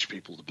encourage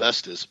people the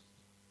best is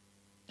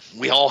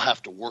we all have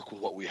to work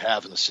with what we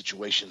have in the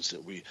situations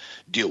that we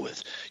deal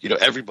with.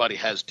 Everybody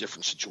has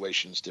different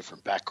situations,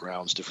 different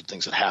backgrounds, different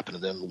things that happen to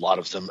them, a lot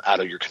of them out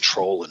of your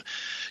control. And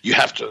you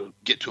have to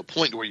get to a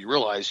point where you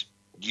realize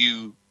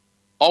you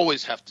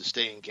always have to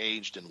stay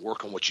engaged and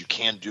work on what you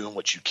can do and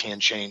what you can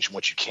change and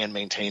what you can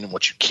maintain and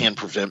what you can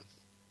prevent,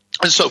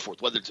 and so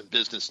forth, whether it's in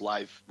business,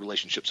 life,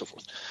 relationships, so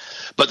forth.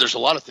 But there's a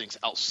lot of things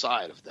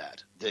outside of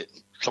that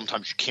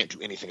sometimes you can't do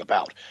anything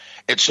about.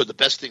 And so the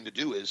best thing to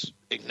do is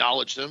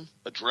acknowledge them,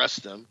 address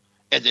them,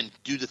 and then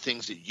do the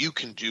things that you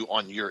can do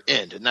on your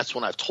end. And that's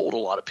when I've told a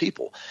lot of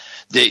people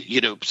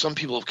that, some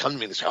people have come to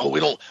me and they say, we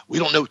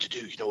don't know what to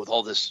do, with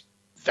all this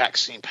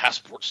vaccine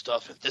passport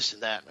stuff and this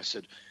and that. And I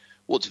said,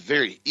 well, it's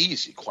very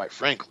easy, quite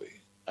frankly.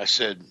 I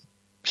said,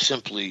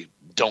 simply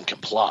don't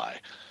comply.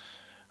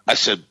 I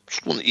said,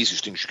 it's one of the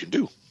easiest things you can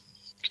do.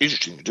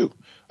 Easiest thing to do.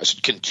 I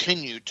said,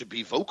 continue to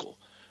be vocal.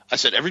 I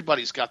said,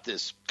 everybody's got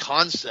this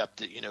concept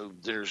that,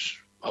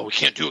 we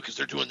can't do it because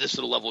they're doing this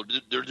at a level,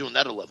 they're doing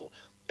that at a level.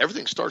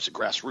 Everything starts at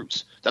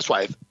grassroots. That's why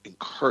I've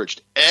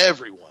encouraged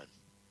everyone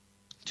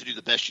to do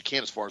the best you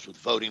can as far as with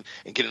voting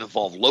and getting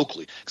involved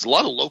locally. Because a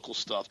lot of local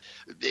stuff,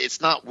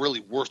 it's not really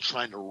worth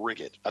trying to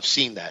rig it. I've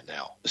seen that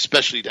now,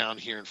 especially down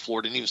here in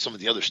Florida and even some of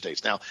the other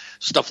states. Now,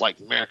 stuff like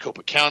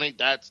Maricopa County,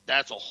 that's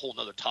a whole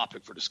other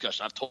topic for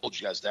discussion. I've told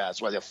you guys that.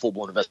 That's why they have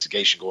full-blown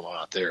investigation going on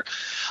out there.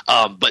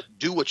 But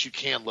do what you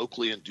can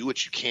locally and do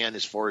what you can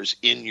as far as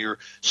in your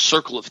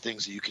circle of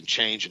things that you can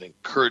change and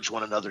encourage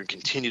one another and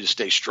continue to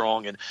stay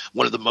strong. And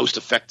one of the most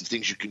effective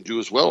things you can do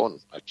as well, and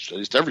I say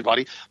this to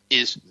everybody,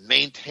 is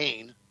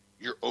maintain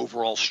your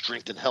overall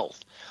strength and health.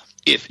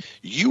 If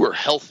you are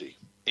healthy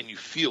and you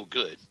feel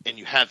good and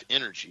you have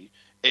energy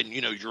and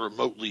you're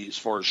remotely as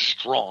far as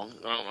strong,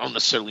 I don't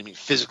necessarily mean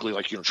physically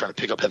like trying to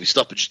pick up heavy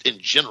stuff, but just in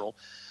general,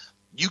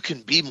 you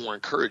can be more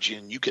encouraging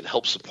and you can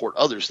help support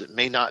others that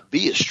may not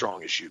be as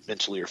strong as you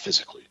mentally or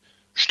physically.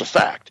 Just a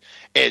fact.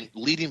 And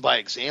leading by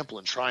example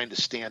and trying to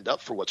stand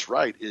up for what's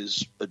right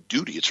is a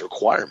duty. It's a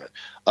requirement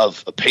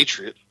of a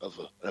patriot, of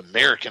an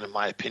American, in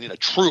my opinion, a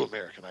true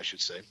American, I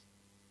should say.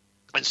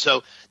 And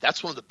so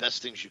that's one of the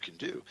best things you can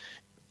do.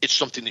 It's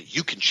something that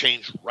you can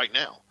change right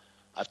now.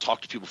 I've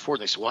talked to people before,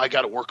 and they say, well, I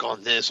got to work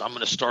on this. I'm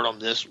going to start on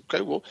this.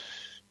 Okay, well,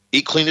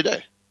 eat clean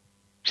today.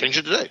 Change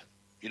it today.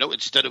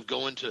 Instead of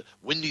going to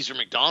Wendy's or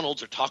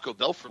McDonald's or Taco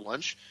Bell for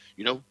lunch,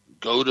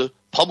 go to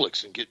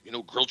Publix and get,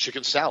 grilled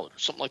chicken salad or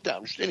something like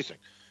that. Just anything.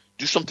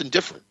 Do something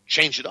different.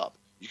 Change it up.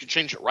 You can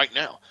change it right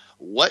now.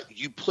 What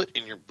you put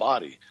in your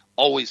body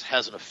always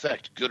has an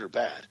effect, good or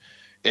bad.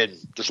 And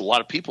there's a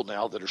lot of people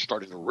now that are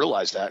starting to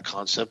realize that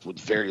concept with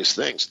various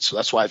things. And so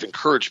that's why I've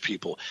encouraged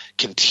people,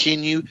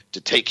 continue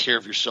to take care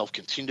of yourself,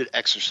 continue to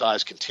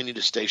exercise, continue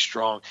to stay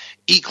strong,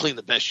 eat clean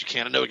the best you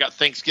can. I know we got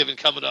Thanksgiving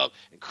coming up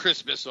and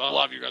Christmas, so a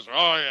lot of you guys are,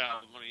 oh, yeah,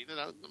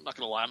 I'm not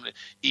going to lie, I'm going to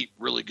eat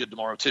really good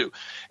tomorrow too.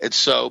 And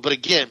so, but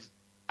again,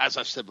 as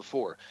I've said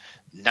before,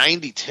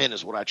 90-10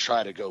 is what I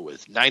try to go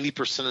with.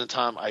 90% of the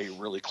time, I eat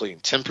really clean.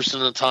 10% of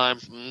the time,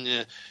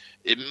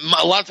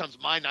 a lot of times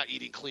my not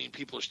eating clean,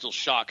 people are still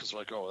shocked because they're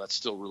like, oh, that's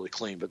still really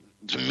clean. But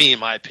to me, in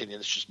my opinion,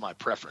 it's just my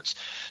preference.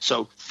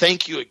 So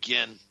thank you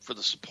again for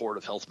the support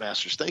of Health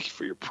Masters. Thank you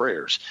for your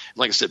prayers. And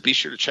like I said, be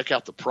sure to check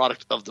out the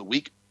product of the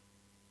week.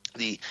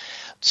 The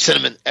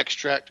cinnamon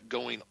extract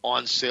going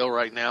on sale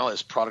right now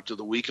as product of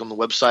the week on the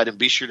website. And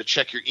be sure to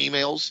check your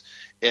emails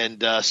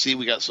and see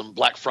we got some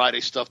Black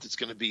Friday stuff that's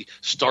going to be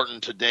starting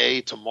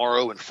today,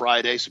 tomorrow, and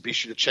Friday. So be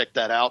sure to check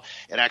that out.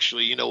 And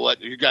actually, you know what?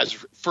 You guys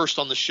are first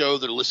on the show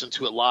that are listening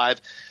to it live.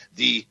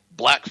 The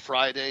Black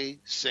Friday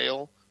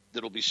sale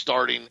that'll be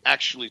starting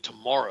actually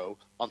tomorrow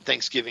on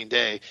Thanksgiving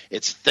Day.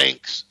 It's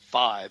Thanks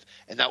 5,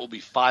 and that will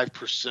be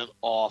 5%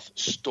 off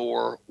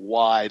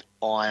store-wide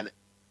on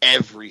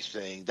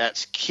everything.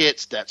 That's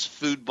kits, that's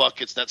food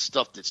buckets, that's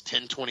stuff that's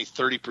 10, 20,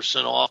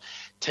 30% off.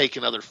 Take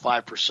another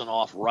 5%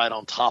 off right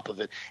on top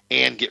of it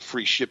and get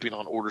free shipping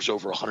on orders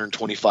over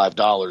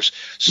 $125.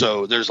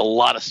 So there's a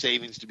lot of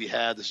savings to be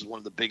had. This is one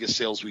of the biggest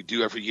sales we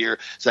do every year.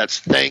 So that's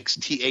Thanks,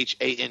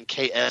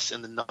 THANKS,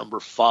 and the number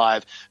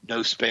 5,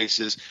 no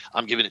spaces.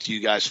 I'm giving it to you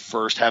guys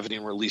first. Haven't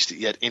even released it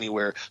yet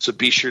anywhere. So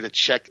be sure to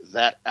check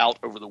that out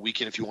over the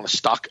weekend if you want to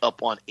stock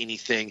up on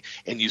anything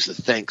and use the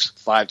Thanks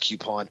 5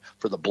 coupon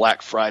for the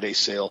Black Friday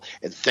sale.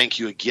 And thank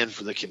you again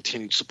for the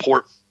continued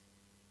support.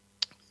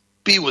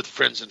 Be with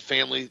friends and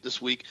family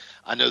this week.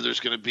 I know there's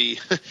going to be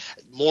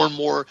more and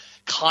more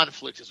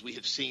conflict, as we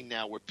have seen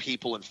now, where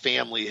people and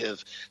family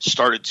have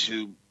started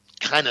to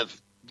kind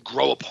of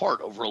grow apart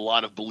over a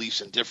lot of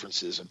beliefs and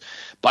differences. And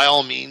by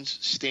all means,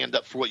 stand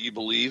up for what you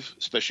believe,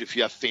 especially if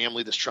you have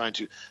family that's trying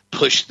to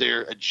push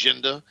their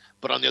agenda.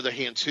 But on the other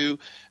hand, too,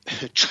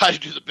 try to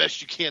do the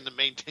best you can to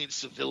maintain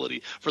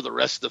civility for the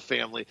rest of the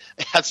family.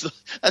 That's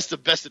the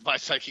best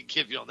advice I can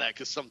give you on that,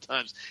 because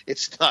sometimes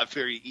it's not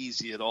very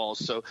easy at all.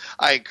 So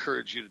I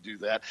encourage you to do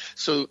that.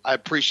 So I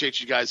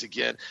appreciate you guys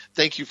again.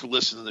 Thank you for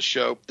listening to the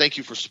show. Thank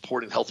you for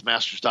supporting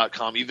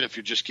healthmasters.com, even if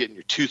you're just getting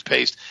your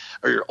toothpaste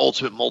or your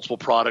Ultimate Multiple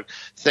product.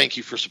 Thank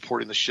you for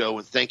supporting the show,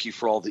 and thank you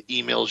for all the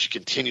emails you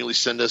continually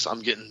send us.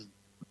 I'm getting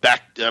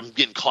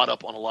caught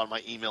up on a lot of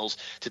my emails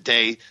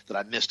today that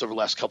I missed over the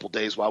last couple of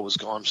days while I was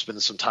gone, spending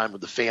some time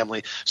with the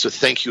family. So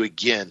thank you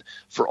again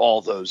for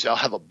all those. Y'all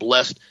have a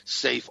blessed,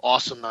 safe,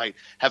 awesome night.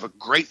 Have a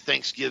great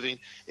Thanksgiving.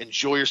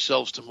 Enjoy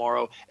yourselves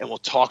tomorrow, and we'll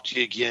talk to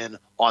you again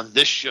on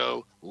this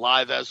show,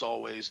 live as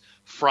always,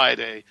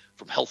 Friday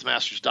from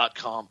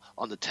healthmasters.com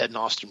on the Ted and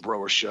Austin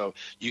Broer Show.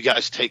 You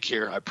guys take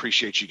care. I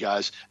appreciate you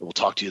guys, and we'll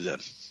talk to you then.